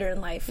haunt her later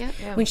in life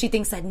when she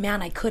thinks that,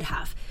 man, I could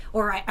have,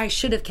 or I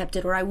should have kept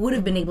it, or I would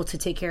have been able to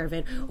take care of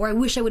it, or I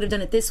wish I would have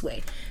done it this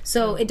way.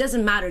 So it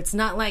doesn't matter. It's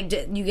not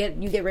you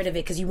get rid of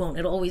it because you won't.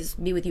 It'll always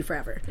be with you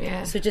forever.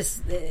 Yeah. So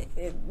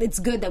it's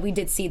good that we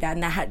did see that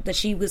and that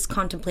she was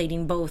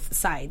contemplating both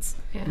sides.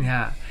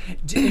 Yeah.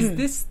 Is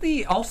this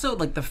the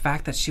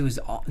fact that she was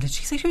did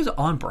she say she was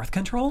on birth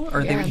control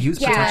or they would use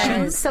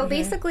protection? So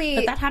basically,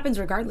 But that happens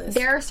regardless.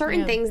 there are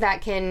certain things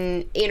that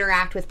can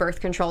interact with birth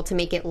control to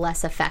make it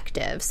less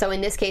effective. So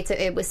in this case,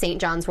 it was St.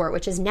 John's wort,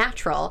 which is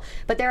natural.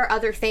 But there are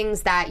other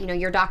things that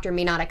your doctor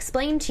may not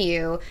explain to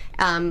you,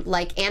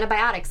 like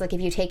antibiotics. If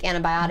you take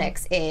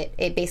antibiotics,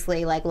 it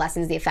basically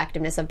lessens the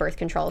effectiveness of birth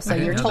control. So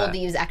you're know told that. to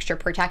use extra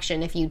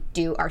protection if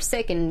you are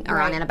sick and are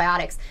on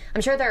antibiotics.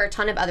 I'm sure there are a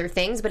ton of other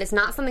things, but it's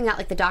not something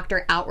that the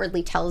doctor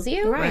outwardly tells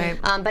you. Right.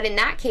 But in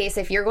that case,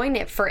 if you're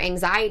going for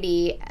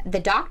anxiety, the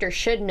doctor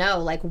should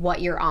know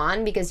what you're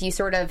on because you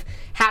sort of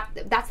have.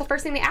 That's the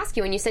first thing they ask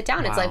you when you sit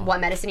down. It's Wow. what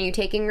medicine are you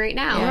taking right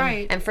now? Yeah.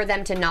 Right. And for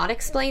them to not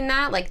explain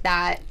that,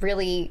 that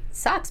really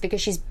sucks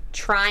because she's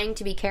trying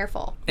to be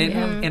careful.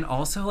 And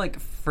also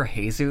for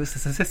Jesus,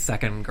 this is his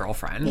second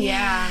girlfriend.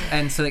 Yeah.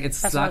 And so it what I was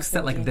sucks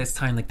that thinking. this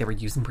time they were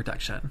using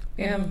protection.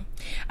 Yeah.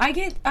 I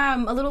get a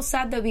little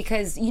sad though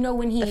because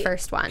when he The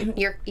first one,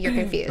 you're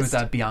confused. It was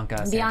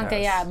Bianca. Bianca,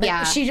 Santos. yeah, but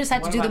Yeah. she just had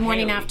to What do the about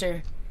morning Haley?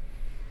 after.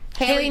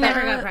 Haley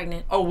Never got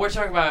pregnant. Oh, we're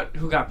talking about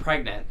who got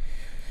pregnant.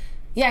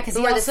 Yeah, because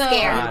he Or the also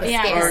scare. The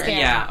yeah, scare. the Or, scare.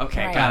 yeah,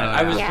 okay, Right. got it.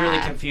 I was Yeah. really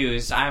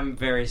confused. I'm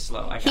very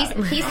slow. I got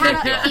it.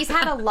 He's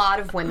had a lot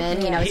of women.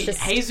 It's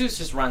just Jesus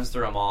just runs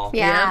through them all.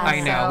 yeah.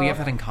 I know. so- We have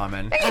that in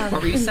common.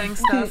 What were you saying,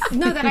 Steph?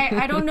 No, that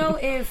I don't know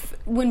if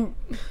when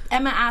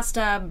Emma asked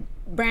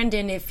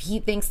Brandon if he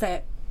thinks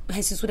that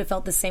Jesus would have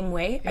felt the same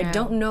way. I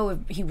don't know if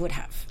he would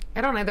have. I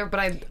don't either,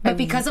 but But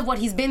because of what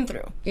he's been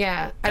through.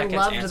 I gets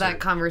loved answered. that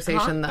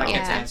conversation though. That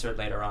gets Yeah. answered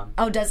later on.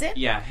 Oh, does it?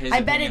 Yeah, his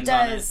I bet it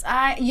opinions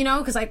on does.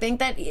 Because I think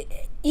that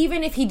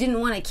even if he didn't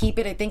want to keep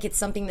it, I think it's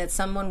something that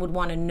someone would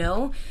want to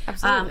know.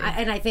 Absolutely.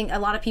 And I think a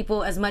lot of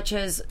people, as much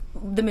as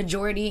the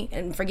majority,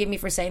 and forgive me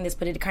for saying this,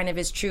 but it kind of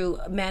is true,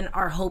 men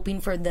are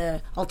hoping for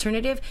the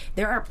alternative.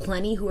 There are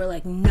plenty who are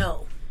like,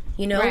 no.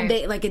 Right.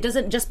 They it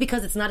doesn't, just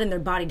because it's not in their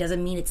body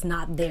doesn't mean it's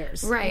not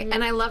theirs. Right,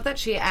 and I love that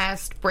she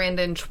asked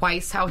Brandon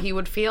twice how he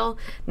would feel,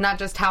 not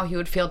just how he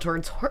would feel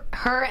towards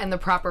her and the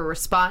proper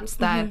response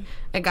that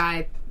a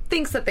guy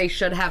thinks that they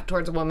should have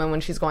towards a woman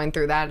when she's going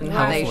through that and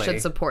how they Hopefully.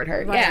 should support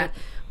her. Right. Yeah,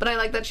 but I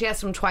like that she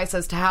asked him twice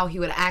as to how he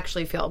would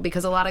actually feel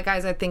because a lot of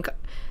guys, I think,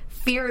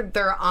 fear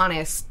they're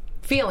honest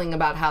feeling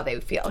about how they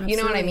feel. You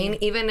know what I mean?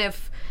 Even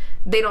if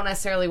they don't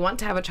necessarily want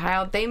to have a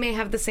child, they may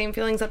have the same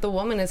feelings that the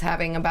woman is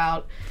having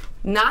about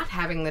not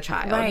having the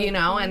child, you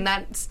know, and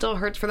that still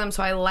hurts for them.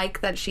 So I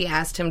like that she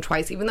asked him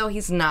twice, even though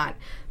he's not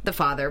the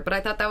father. But I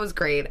thought that was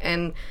great.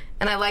 And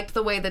I liked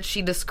the way that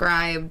she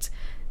described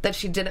that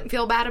she didn't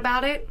feel bad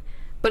about it.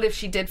 But if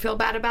she did feel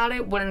bad about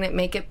it, wouldn't it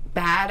make it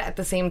bad at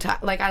the same time?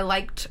 Like, I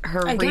liked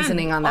her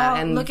reasoning on that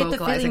and look at the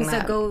vocalizing feelings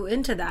that go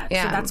into that.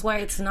 Yeah. So that's why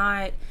it's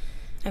not...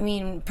 I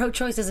mean,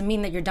 pro-choice doesn't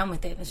mean that you're done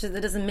with it. It's just,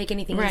 it doesn't make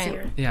anything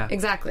easier. Yeah.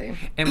 Exactly.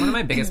 And one of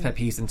my biggest pet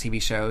peeves in TV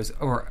shows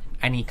or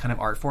any kind of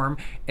art form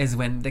is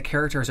when the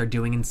characters are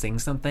doing and saying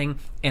something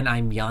and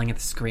I'm yelling at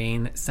the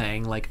screen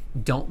saying, like,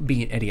 don't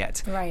be an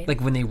idiot. Right.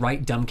 Like when they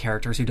write dumb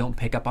characters who don't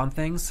pick up on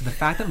things. So the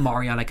fact that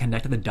Mariana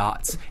connected the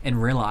dots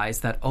and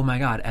realized that, oh my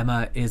God,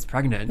 Emma is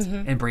pregnant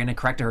and Brandon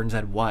corrected her and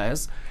said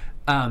was,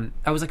 I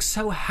was like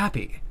so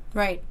happy.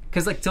 Right.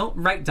 Because, like, don't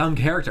write dumb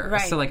characters.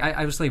 Right. So, like,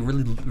 I just, like,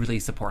 really, really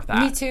support that.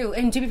 Me too.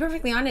 And to be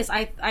perfectly honest,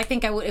 I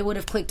think it would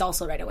have clicked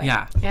also right away.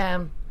 Yeah.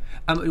 Yeah.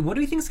 What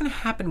do you think is going to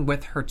happen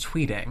with her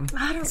tweeting?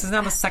 This is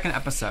now the second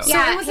episode. So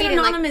it was an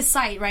anonymous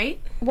site, right?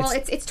 Well,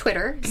 it's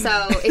Twitter,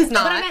 so it's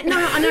not. But I meant, no,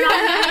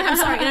 I'm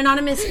sorry, an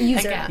anonymous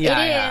user.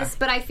 It is,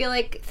 but I feel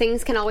like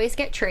things can always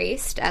get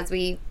traced as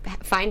we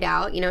find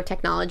out. You know,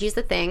 technology is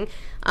the thing.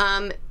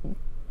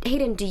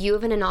 Hayden, do you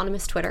have an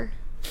anonymous Twitter?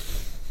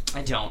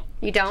 I don't.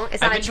 You don't?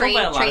 It's not a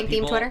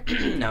train-themed Twitter?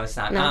 No, it's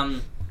not. No.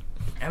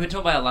 I've been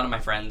told by a lot of my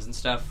friends and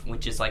stuff,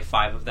 which is like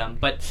 5 of them,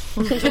 but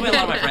I've been told by a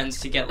lot of my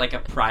friends to get like a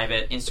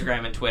private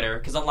Instagram and Twitter,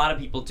 because a lot of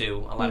people do.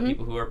 A lot of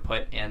people who are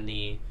put in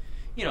the,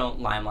 you know,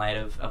 limelight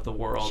of the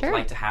world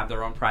like to have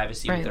their own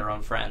privacy with their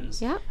own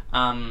friends. Yeah.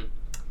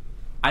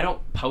 I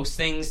don't post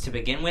things to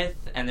begin with,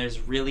 and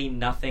there's really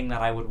nothing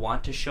that I would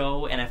want to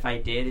show, and if I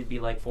did, it'd be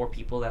like 4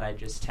 people that I'd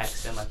just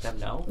text and let them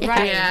know.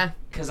 Right. Yeah.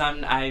 Because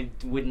I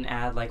wouldn't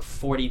add like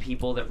 40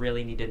 people that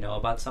really need to know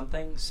about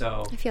something,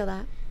 so I feel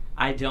that.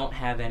 I don't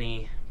have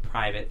any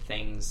private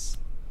things.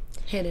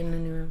 Hidden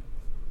in your room.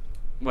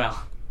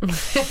 Well,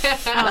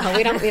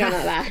 We don't know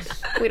that.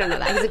 We don't know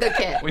that. He's a good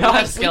kid. we all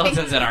have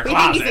skeletons in our we think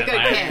closet. he's a good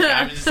like, kid.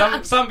 I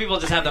mean, some people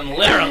just have them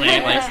literally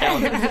like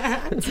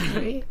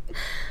skeletons.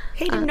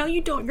 Hayden, no,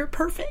 you don't. You're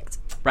perfect.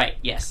 Right?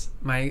 Yes.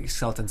 My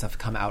skeletons have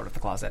come out of the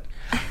closet.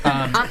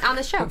 On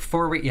the show.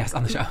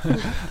 On the show.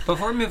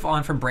 Before we move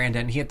on from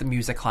Brandon, he had the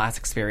music class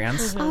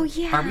experience. Oh,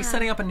 yeah. Are we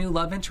setting up a new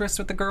love interest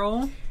with the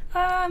girl?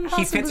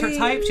 He fits her Possibly.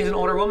 type. She's an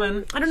older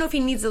woman. I don't know if he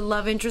needs a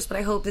love interest, but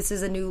I hope this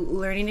is a new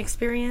learning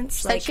experience.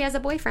 Said she has a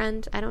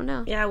boyfriend. I don't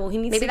know. Yeah, well, he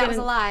needs Maybe to that get was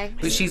a lie.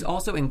 But she's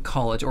also in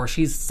college, or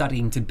she's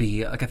studying to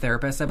be like a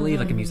therapist, I believe,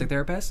 like a music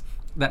therapist.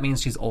 That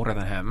means she's older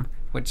than him,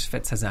 which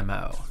fits his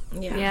MO.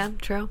 Yeah,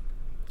 true.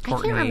 I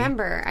can't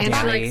remember. And she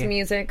Danny. likes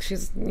music.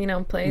 She's, you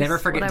know, plays. Never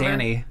forget whatever.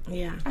 Danny.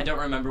 Yeah. I don't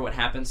remember what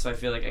happened, so I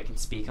feel like I can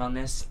speak on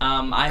this.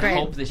 I Great.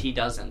 hope that he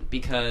doesn't,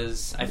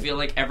 because I feel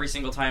like every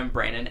single time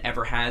Brandon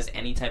ever has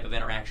any type of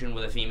interaction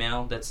with a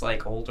female that's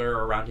like older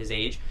or around his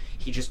age,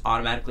 he just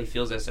automatically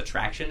feels this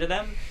attraction to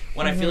them.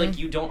 When I feel like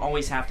you don't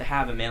always have to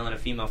have a male and a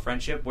female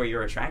friendship where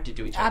you're attracted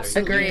to each other.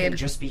 Absolutely. You can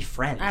just be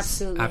friends.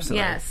 Absolutely.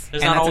 Yes.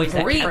 There's And not that's always that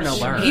important to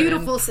connection. learn.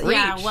 Beautiful.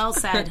 Yeah, well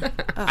said.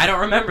 I don't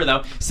remember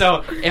though,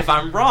 so if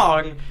I'm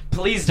wrong,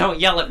 please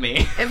don't yell at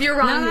me. If you're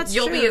wrong, No, that's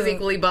you'll be true. as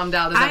equally bummed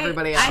out as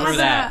everybody else. True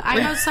that.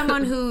 I know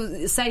someone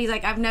who said, he's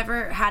like, I've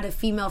never had a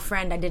female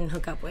friend I didn't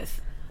hook up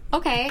with.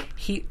 Okay.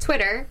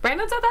 Twitter.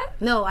 Brandon said that?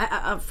 No,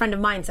 a friend of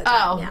mine said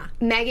that. Oh. Yeah.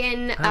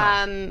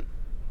 Megan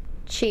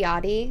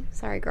Chiotti.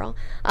 Sorry, girl.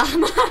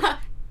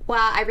 Well,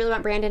 I really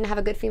want Brandon to have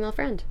a good female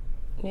friend.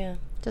 Yeah.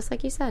 Just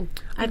like you said.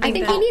 I think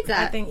he needs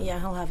that. I think, yeah,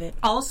 he'll have it.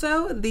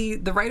 Also, the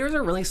writers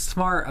are really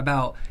smart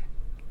about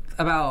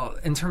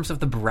in terms of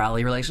the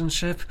Byerly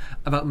relationship,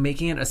 about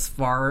making it as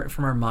far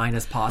from our mind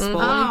as possible,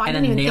 I and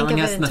didn't then even think nailing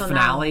of us it in the until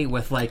finale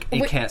with like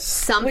a kiss.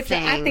 Something. Which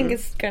I think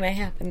is going to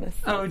happen this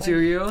Oh, season. do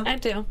you? I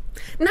do.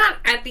 Not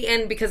at the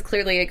end, because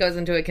clearly it goes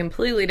into a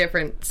completely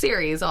different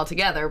series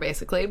altogether,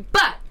 basically.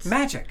 But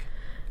Magic.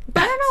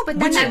 I don't know, but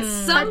then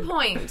at some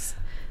point,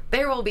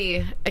 there will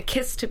be a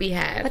kiss to be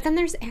had. But then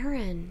there's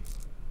Aaron.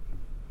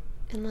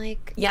 And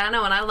like... Yeah, I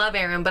know, and I love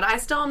Aaron, but I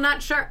still am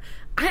not sure.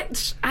 I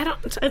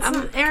don't...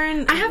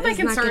 Aaron. I have my is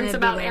not gonna concerns be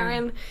about there.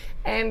 Aaron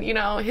and, you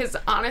know, his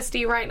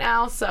honesty right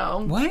now,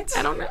 so... What?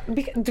 I don't know.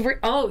 Because,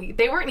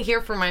 they weren't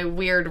here for my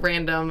weird,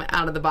 random,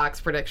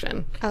 out-of-the-box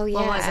prediction. Oh, yeah.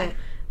 What was it?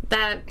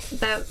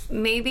 That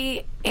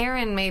maybe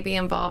Aaron may be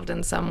involved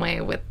in some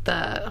way with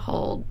the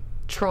whole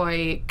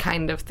Troy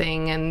kind of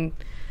thing, and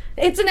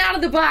it's an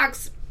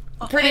out-of-the-box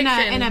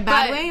prediction. In a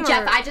bad but- way? Or?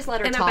 Jeff, I just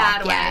let her In a talk.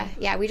 bad way.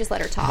 Yeah, we just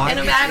let her talk. Why In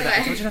a would bad you do that?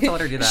 way. Why'd you have to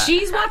let her do that?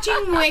 She's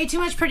watching way too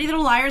much Pretty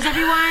Little Liars,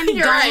 everyone.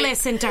 You're Don't right.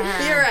 listen to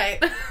her. You're right.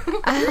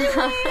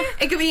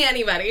 It could be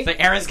anybody. But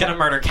Aaron's gonna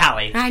murder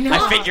Callie. I know.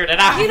 I figured it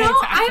out. You know,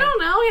 I don't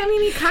know. I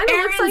mean, he kind of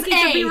looks like he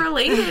could be Aaron's A.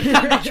 related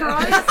to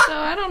Troy, so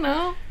I don't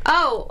know.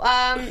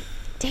 Oh,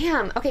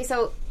 damn. Okay,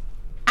 so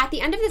at the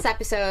end of this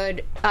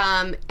episode,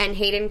 and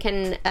Hayden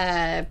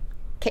can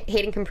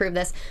Hayden can prove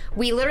this.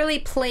 We literally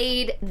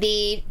played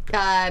the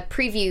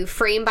preview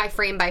frame by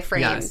frame by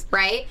frame, Yes.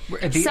 right?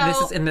 This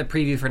is in the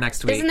preview for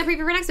next week. This is in the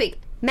preview for next week.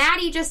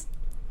 Maddie just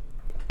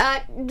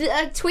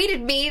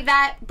tweeted me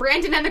that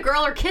Brandon and the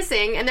girl are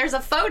kissing, and there's a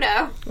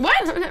photo.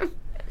 What?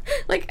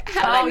 Like,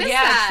 how did I miss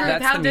that? Truth.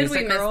 That's How the did we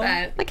music miss girl?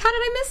 that? Like, how did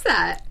I miss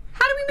that?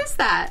 How did we miss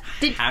that?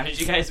 How did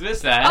you guys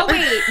miss that? Oh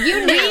wait,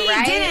 you knew, We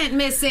right? didn't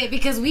miss it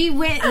because we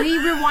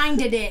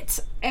rewinded it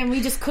and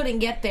we just couldn't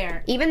get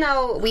there. Even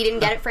though we didn't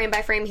get it frame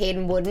by frame,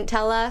 Hayden wouldn't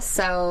tell us.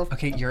 So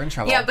Okay, you're in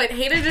trouble. Yeah, but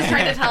Hayden just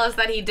tried to tell us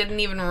that he didn't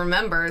even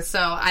remember, so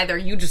either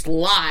you just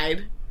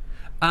lied.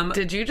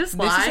 Did you just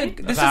lie?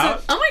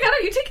 About? Oh my god,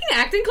 are you taking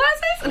acting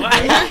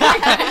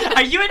classes?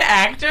 Are you an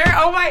actor?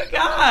 Oh my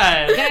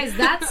god! Guys,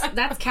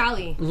 that's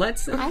Callie.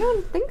 Let's I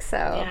don't think so.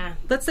 Yeah.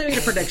 let's say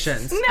your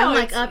predictions. No, I'm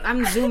like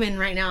I'm zooming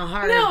right now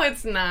hard. no,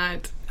 it's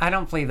not. I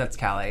don't believe that's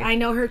Callie. I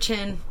know her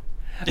chin.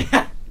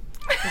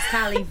 It's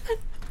Callie.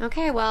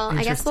 Okay, well,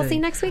 I guess we'll see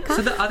next week. Huh?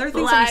 So the other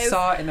things that we Lies.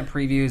 saw in the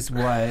previews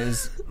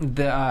was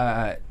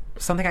the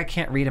something I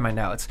can't read in my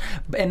notes,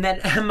 and then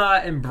Emma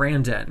and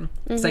Brandon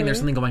saying there's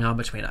something going on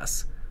between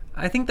us.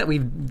 I think that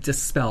we've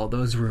dispelled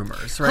those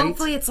rumors, right?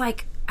 Hopefully it's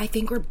like, I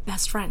think we're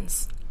best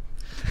friends.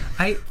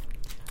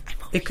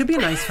 It could be a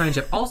nice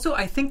friendship. Also,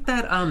 I think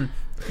that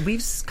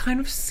we've kind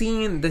of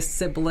seen the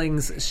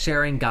siblings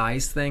sharing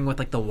guys thing with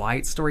like the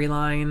Wyatt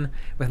storyline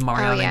with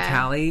Mariana yeah. and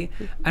Callie.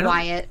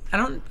 Wyatt. I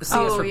don't see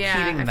us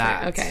repeating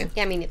that. Okay.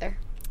 Yeah, me neither.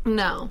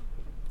 No.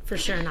 For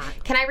sure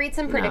not. Can I read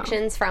some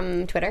predictions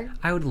from Twitter?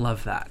 I would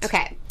love that.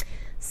 Okay.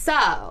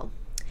 So,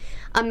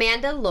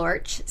 Amanda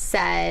Lorch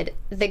said,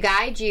 the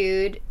guy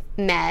Jude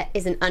met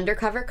is an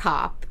undercover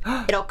cop.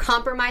 It'll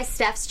compromise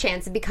Steph's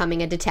chance of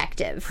becoming a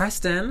detective.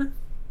 Preston.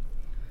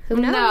 Who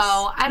knows?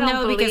 No, I don't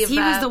No, believe because he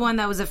that. was the one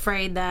that was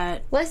afraid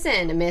that...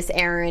 Listen, Miss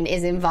Erin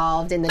is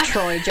involved in the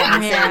Troy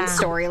Johnson Yeah.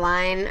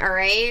 storyline, all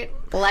right?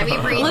 Let me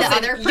read Listen, the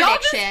other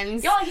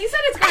predictions. Y'all, he said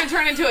it's going to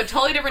turn into a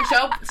totally different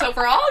show. So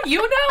for all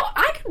you know,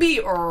 I could be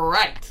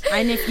right.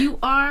 And if you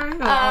are...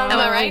 Am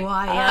I right?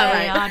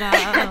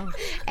 Why,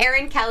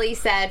 Erin Kelly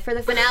said, for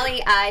the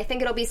finale, I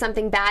think it'll be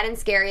something bad and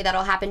scary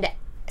that'll happen to...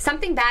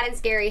 Something bad and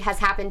scary has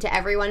happened to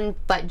everyone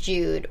but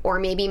Jude, or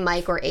maybe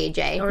Mike or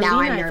AJ. Or now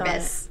Lena, I'm I thought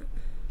nervous.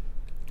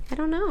 I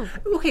don't know.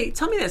 Okay,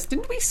 tell me this.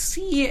 Didn't we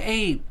see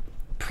a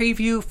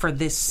preview for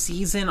this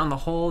season on the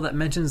whole that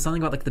mentioned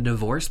something about like the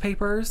divorce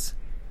papers?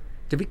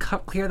 Did we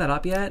clear that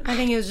up yet? I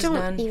think it was just Don't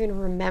done. even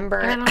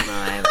remember. I don't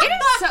know. It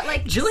is so,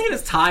 like, Jillian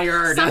is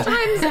tired.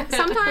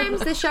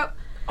 sometimes the show...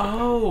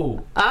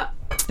 Oh,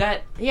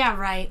 that Yeah,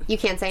 right. You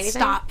can't say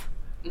anything? Stop.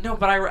 no,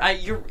 but I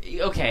you're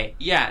okay.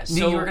 Yeah,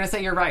 so you were going to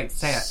say you're right.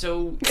 Say it.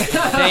 So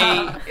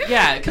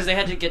because they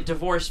had to get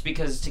divorced to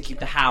keep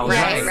the house.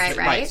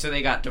 Right. So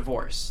they got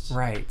divorced.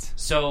 Right.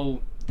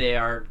 So they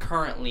are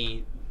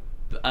currently,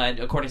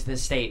 according to the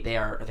state, they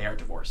are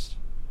divorced.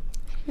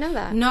 Know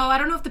that. No, I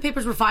don't know if the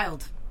papers were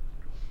filed.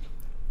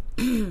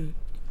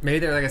 Maybe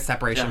they're like a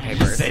separation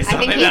papers. Say I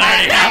something think that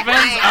already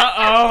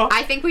happens.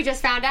 I think we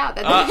just found out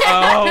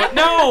that.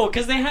 No,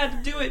 because they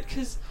had to do it.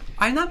 Because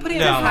I'm not putting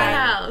it No. in My the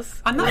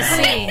house. I'm not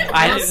saying.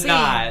 I did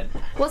not.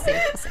 We'll see.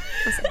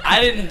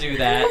 I didn't do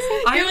that.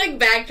 You're like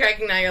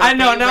backtracking now. You're I like,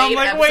 know. Now I'm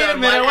like, wait a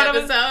minute. What What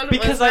episode?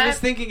 because was I was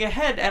that? thinking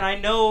ahead, and I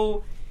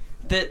know.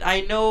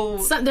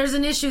 So, there's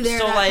an issue there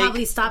So that like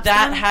probably stops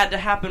that them. had to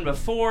happen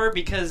before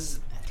because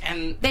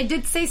They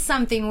did say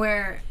something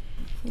where...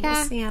 Yeah.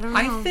 We'll see, I don't know.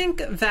 I think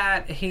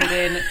that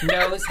Hayden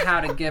knows how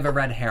to give a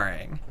red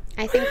herring.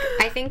 I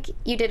think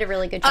you did a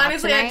really good job.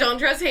 Honestly, tonight. I don't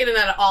trust Hayden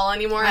at all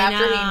anymore I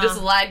after know. he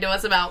just lied to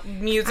us about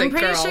music. I'm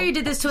pretty Girl. sure you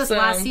did this to us So-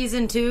 last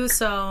season too,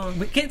 so...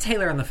 We get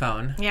Taylor on the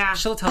phone. Yeah.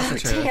 She'll tell us the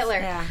truth. Taylor.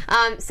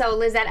 Yeah. So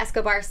Lizette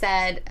Escobar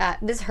said,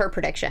 this is her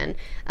prediction.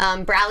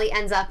 Bradley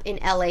ends up in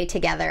LA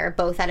together,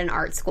 both at an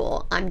art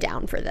school. I'm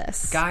down for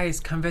this.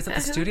 Guys, come visit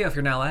the studio if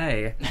you're in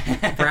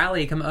LA.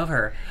 Bradley, come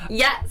over.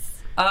 Yes.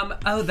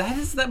 That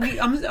is that we.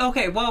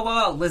 Okay,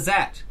 whoa,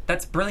 Lizette,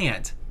 that's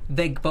brilliant.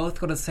 They both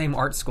go to the same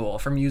art school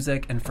for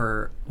music and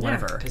for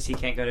whatever. because he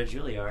can't go to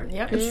Juilliard.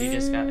 Yep. Because she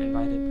just got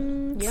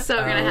invited. So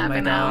gonna Oh my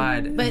happen now.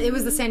 god! But it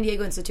was the San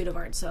Diego Institute of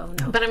Art, so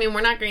no. But I mean, we're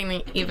not going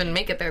to even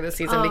make it there this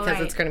season Oh, because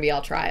right. it's going to be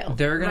all trial.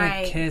 They're gonna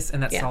Right. kiss in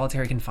that Yeah.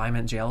 solitary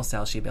confinement jail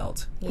cell she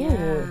built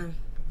Yeah.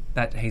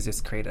 that Jesus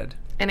created.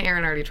 And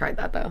Aaron already tried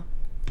that though.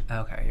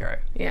 Okay, you're right.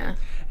 Yeah.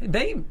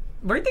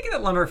 Where'd they get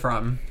that lumber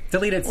from?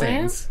 Deleted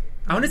scenes.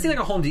 I want to see like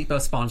a Home Depot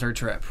sponsored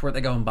trip where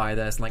they go and buy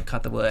this and like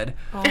cut the wood.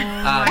 Oh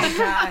my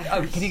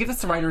god. Can you give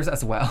us the writers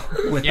as well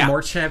with Yeah.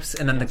 more chips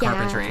and then the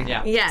carpentry?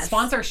 Yeah. Yes.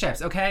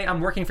 Sponsorships, okay?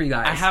 I'm working for you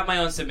guys. I have my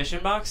own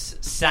submission box.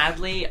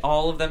 Sadly,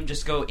 all of them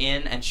just go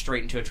in and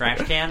straight into a trash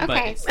can. But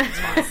Okay. it's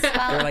fine.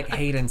 They're like,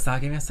 Hayden,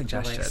 stop giving us Like,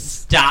 suggestions.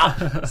 stop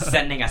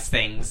sending us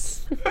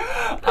things.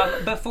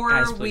 Before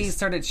Guys, we please.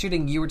 started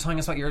shooting, you were telling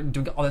us about you're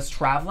doing all this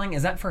traveling.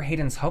 Is that for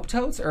Hayden's Hope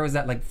Totes, or is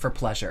that like for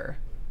pleasure?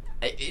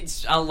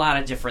 It's a lot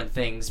of different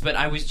things, but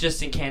I was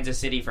just in Kansas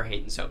City for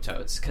Hayden Soap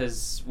Totes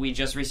because we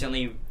just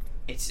recently.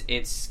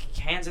 It's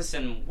Kansas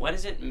and what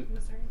is it?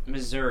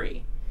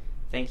 Missouri.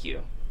 Thank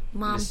you.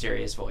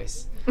 mysterious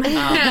voice. We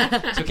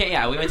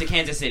went to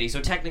Kansas City.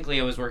 So technically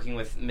I was working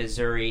with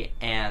Missouri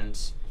and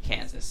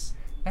Kansas.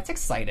 That's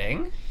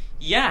exciting.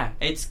 Yeah,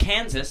 it's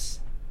Kansas.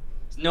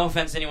 No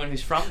offense to anyone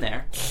who's from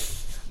there.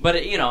 But,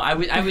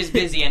 I was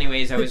busy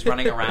anyways. I was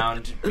running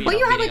around. You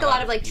had like a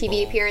lot of like people.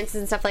 TV appearances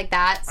and stuff like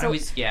that. So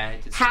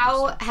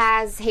how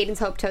has Hayden's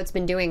Hope Totes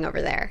been doing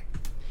over there?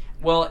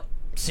 Well,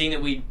 seeing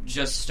that we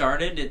just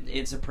started,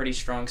 it's a pretty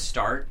strong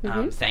start.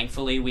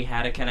 Thankfully, we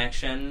had a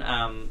connection.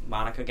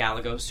 Monica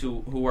Gallegos, who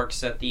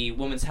works at the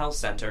Women's Health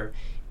Center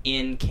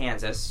in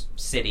Kansas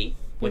City,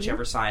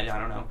 whichever side, I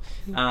don't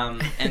know.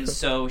 And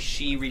so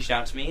she reached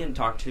out to me and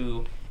talked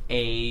to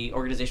a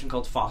organization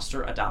called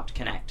Foster Adopt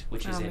Connect,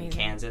 which is in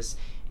Kansas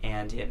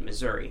and in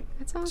Missouri.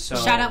 That's awesome.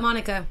 So, shout out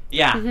Monica.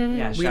 Yeah,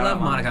 We love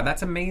Monica.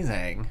 That's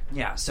amazing.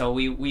 Yeah, so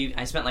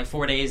I spent like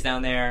 4 days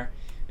down there.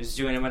 I was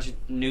doing a bunch of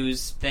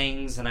news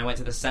things, and I went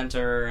to the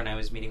center, and I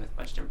was meeting with a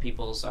bunch of different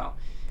people, so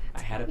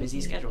I had a busy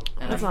schedule.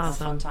 And That's I had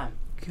awesome. a fun time.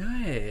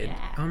 Good.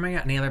 Yeah. Oh my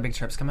god. Any other big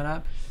trips coming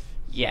up?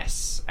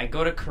 Yes. I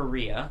go to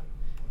Korea,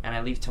 and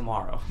I leave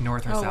tomorrow.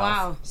 North or Oh, south?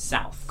 wow.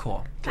 South.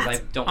 Cool. Because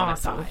I don't want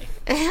to awesome.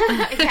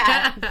 die.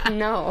 Yeah.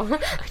 No.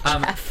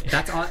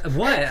 That's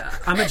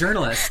what? I'm a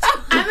journalist.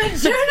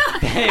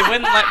 They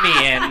wouldn't let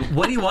me in.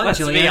 What do you want, Let's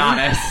Julian? be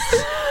honest.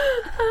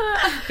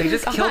 They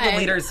just killed the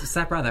leader's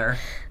stepbrother.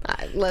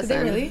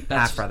 Listen. Really?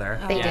 Half brother.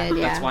 They did,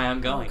 yeah. That's why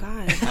I'm going.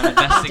 God. I'm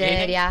investigating.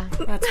 Did, yeah.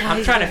 That's why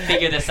I'm trying to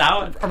figure this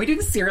out. Are we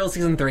doing Serial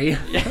season 3?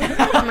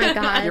 Oh my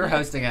god. You're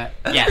hosting it.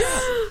 Yes.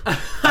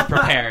 I'm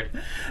prepared.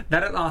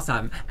 That is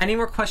awesome. Any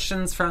more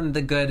questions from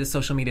the good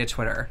social media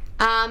Twitter?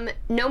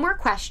 No more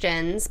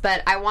questions,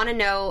 but I want to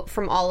know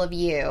from all of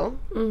you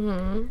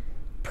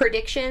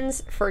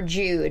predictions for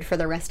Jude for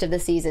the rest of the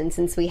season,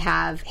 since we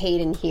have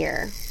Hayden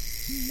here.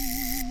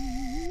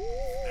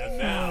 And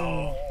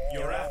now,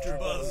 your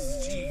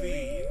AfterBuzz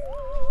TV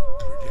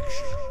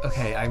prediction.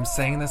 Okay, I'm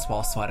saying this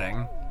while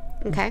sweating.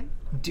 Okay.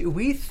 Do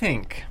we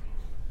think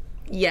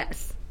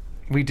Yes.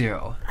 we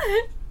do?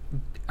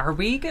 Are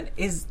we gonna?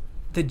 Is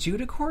the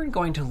Judicorn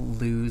going to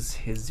lose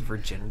his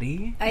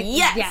virginity?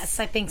 Yes,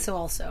 I think so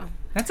also.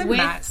 That's a With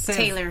massive.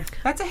 Taylor.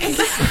 That's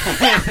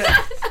a.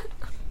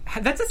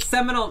 That's a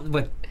seminal.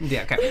 That's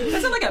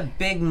like a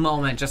big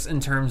moment just in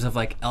terms of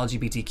like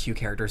LGBTQ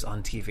characters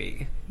on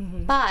TV.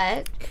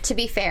 But to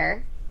be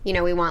fair,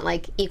 we want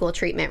like equal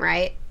treatment,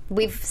 right?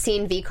 We've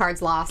seen V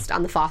cards lost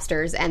on the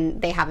Fosters,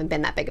 and they haven't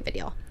been that big of a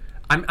deal.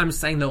 I'm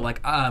saying though,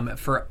 like,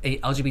 for a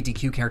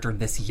LGBTQ character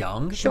this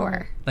young,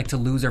 Sure. like to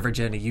lose their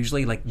virginity,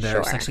 usually like they're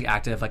Sure. sexually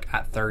active like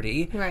at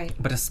 30, Right.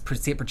 But to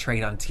see it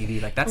portrayed on TV,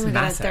 like that's God,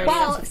 massive. 30.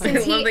 Well, That's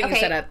since One thing you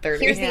said at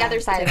 30. here's the other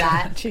side of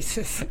that.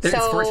 Jesus. There's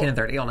so- 14 and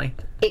 30 only.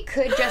 It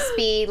could just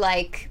be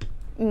like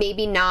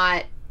maybe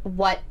not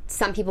what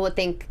some people would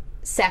think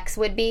sex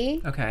would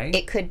be. Okay.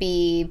 It could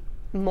be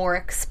more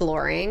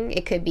exploring.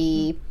 It could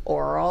be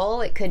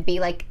oral. It could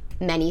be like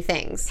many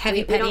things.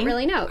 Heavy we don't petting?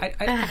 really know.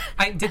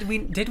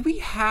 Did we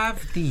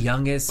have the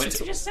youngest? What did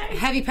you just say?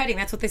 Heavy petting.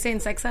 That's what they say in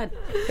sex ed.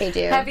 They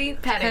do. Heavy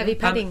petting. Heavy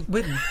petting.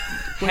 With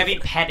Heavy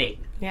petting.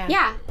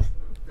 Yeah.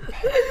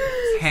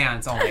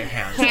 hands only,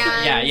 hands.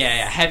 Hands.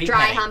 Yeah. Heavy Dry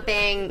petting.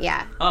 humping.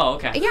 Yeah. Oh,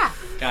 okay. Yeah.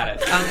 Got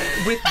it.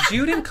 With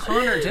Jude and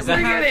Connor, did we We're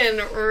have getting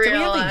did we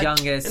real have the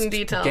youngest in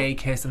detail. gay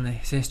kiss in the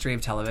history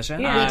of television?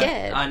 We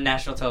did. On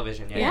national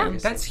television. Yeah.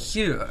 That's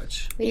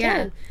huge. We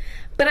Yeah. did.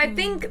 But I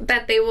think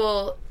that he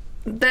will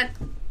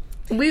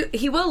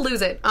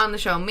lose it on the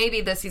show,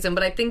 maybe this season,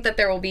 but I think that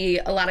there will be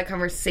a lot of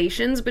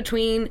conversations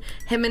between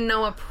him and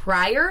Noah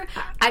prior.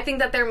 I think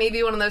that there may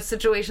be one of those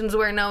situations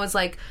where Noah's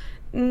like,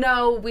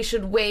 no, we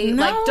should wait.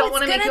 No, like, don't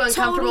want to it's make you gonna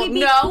uncomfortable. totally be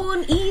no, cool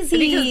and easy.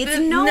 Because It's this-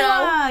 Noah.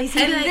 No. He's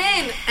gonna And be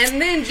like-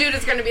 then Jude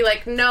is going to be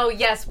like, no,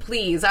 yes,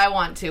 please, I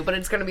want to. But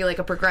it's going to be like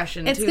a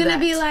progression. It's to gonna that.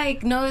 be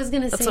like Noah's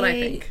gonna say, what I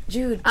think.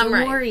 Jude, I'm don't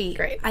right. worry.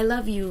 Great. I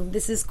love you.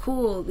 This is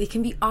cool. It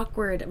can be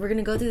awkward. We're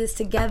gonna go through this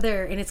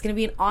together, and it's gonna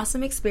be an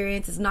awesome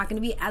experience. It's not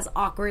gonna be as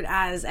awkward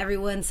as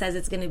everyone says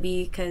it's gonna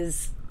be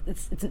because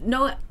it's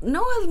Noah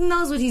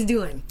knows what he's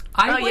doing.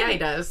 He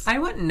does. I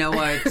want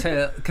Noah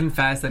to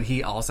confess that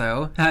he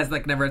also has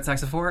like never had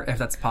sex before, if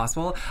that's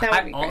possible. That would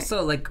I be great.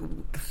 also like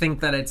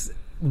think that it's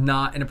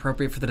not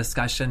inappropriate for the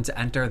discussion to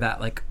enter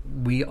that like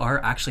we are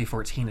actually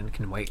 14 and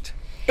can wait.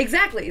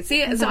 Exactly.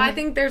 See, so I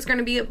think there's going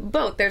to be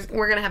both.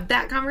 We're going to have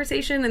that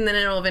conversation, and then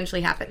it'll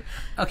eventually happen.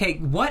 Okay,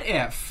 what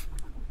if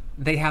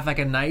they have like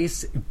a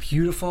nice,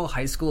 beautiful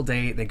high school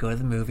date? They go to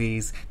the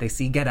movies, they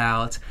see Get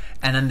Out,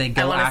 and then they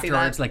go wanna see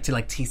afterwards that. like to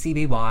like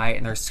TCBY,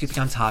 and they're scooping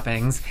on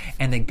toppings,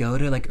 and they go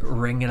to like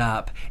Ring It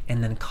Up,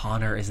 and then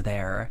Connor is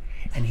there,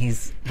 and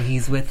he's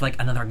with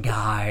like another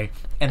guy,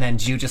 and then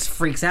Jude just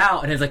freaks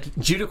out, and his like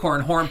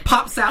Judicorn horn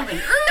pops out and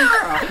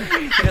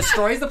it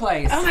destroys the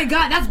place. Oh my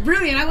god, that's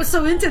brilliant! I was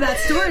so into that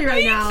story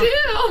right now.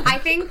 I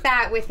think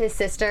that with his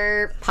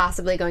sister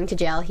possibly going to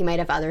jail, he might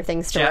have other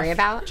things to worry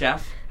about.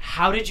 Jeff,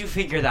 how did you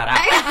figure that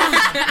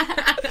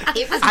out?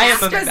 It was I am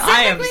so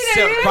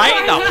right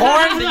in the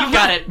horn. You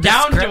got it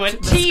down to a The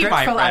T, script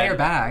my fell out of your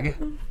friend.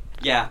 bag.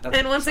 Yeah.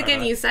 And once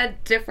again, you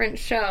said different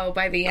show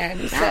by the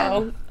end,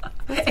 so...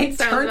 It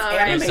sounds turns all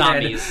animated.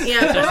 Zombies.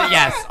 Yeah.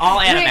 Yes, all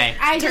anime. Wait,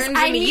 I Turns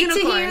need into to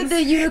hear unicorns.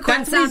 the unicorn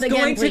That's sound what he's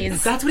again, going to.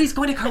 please. That's what he's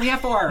going to Korea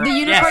for. The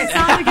unicorn Yes.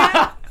 sound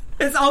again?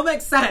 This all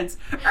makes sense.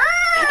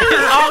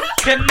 It's all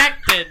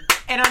connected.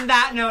 And on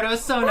that note, it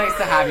was so nice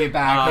to have you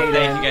back. Oh, Hayden.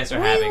 thank you guys for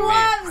having me.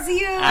 loves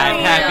you.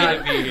 I'm happy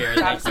to be here. Thank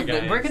you Absolutely.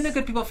 guys. Where can the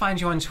good people find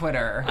you on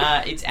Twitter?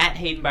 It's at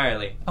Hayden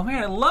Byerly. Oh my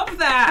god, I love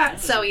that.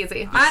 So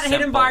easy. At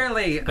Hayden Simple.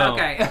 Byerly. Boom.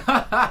 Okay.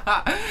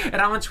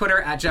 And I'm on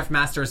Twitter at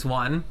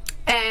JeffMasters1.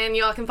 And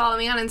you all can follow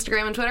me on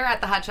Instagram and Twitter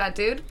at The Hotshot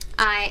Dude.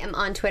 I am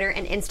on Twitter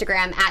and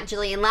Instagram at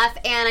Jillian Leff.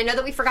 And I know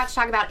that we forgot to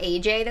talk about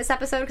AJ this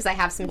episode because I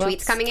have some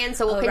tweets coming in.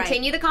 So we'll Oh, right.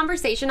 continue the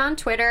conversation on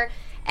Twitter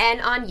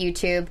and on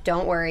YouTube.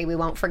 Don't worry, we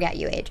won't forget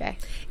you, AJ.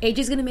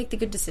 AJ's going to make the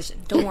good decision.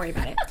 Don't worry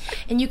about it.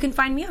 And you can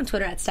find me on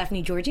Twitter at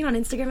Stephanie Georgie, on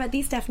Instagram at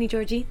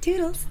TheStephanieGeorgie.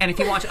 Toodles. And if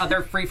you watch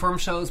other freeform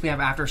shows, we have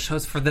after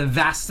shows for the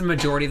vast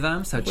majority of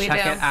them. So We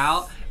check do. it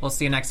out. We'll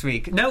see you next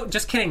week. No,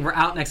 just kidding. We're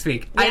out next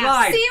week. Yeah. I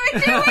lied. See you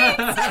in 2 weeks.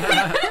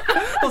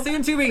 We'll see you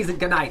in 2 weeks.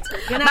 Good night.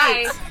 Good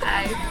night.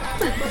 Bye.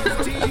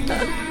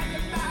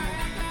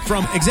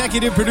 From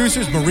executive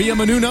producers Maria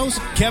Menounos,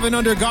 Kevin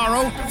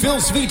Undergaro, Phil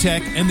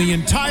Svitek, and the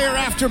entire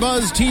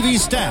AfterBuzz TV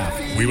staff,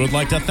 we would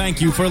like to thank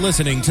you for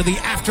listening to the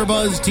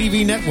AfterBuzz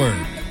TV network.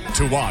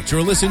 To watch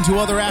or listen to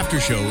other after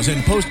shows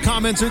and post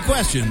comments or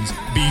questions,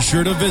 be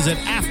sure to visit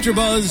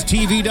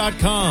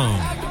AfterBuzzTV.com.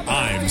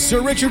 I'm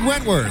Sir Richard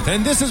Wentworth,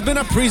 and this has been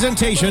a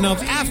presentation of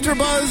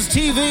AfterBuzz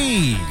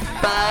TV.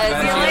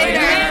 Buzz you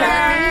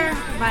later.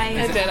 Bye.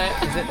 I did it.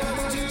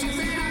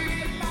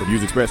 The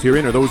views expressed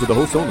herein are those of the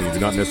hosts only and do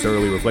not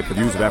necessarily reflect the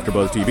views of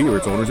AfterBuzz TV or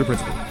its owners or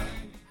principals.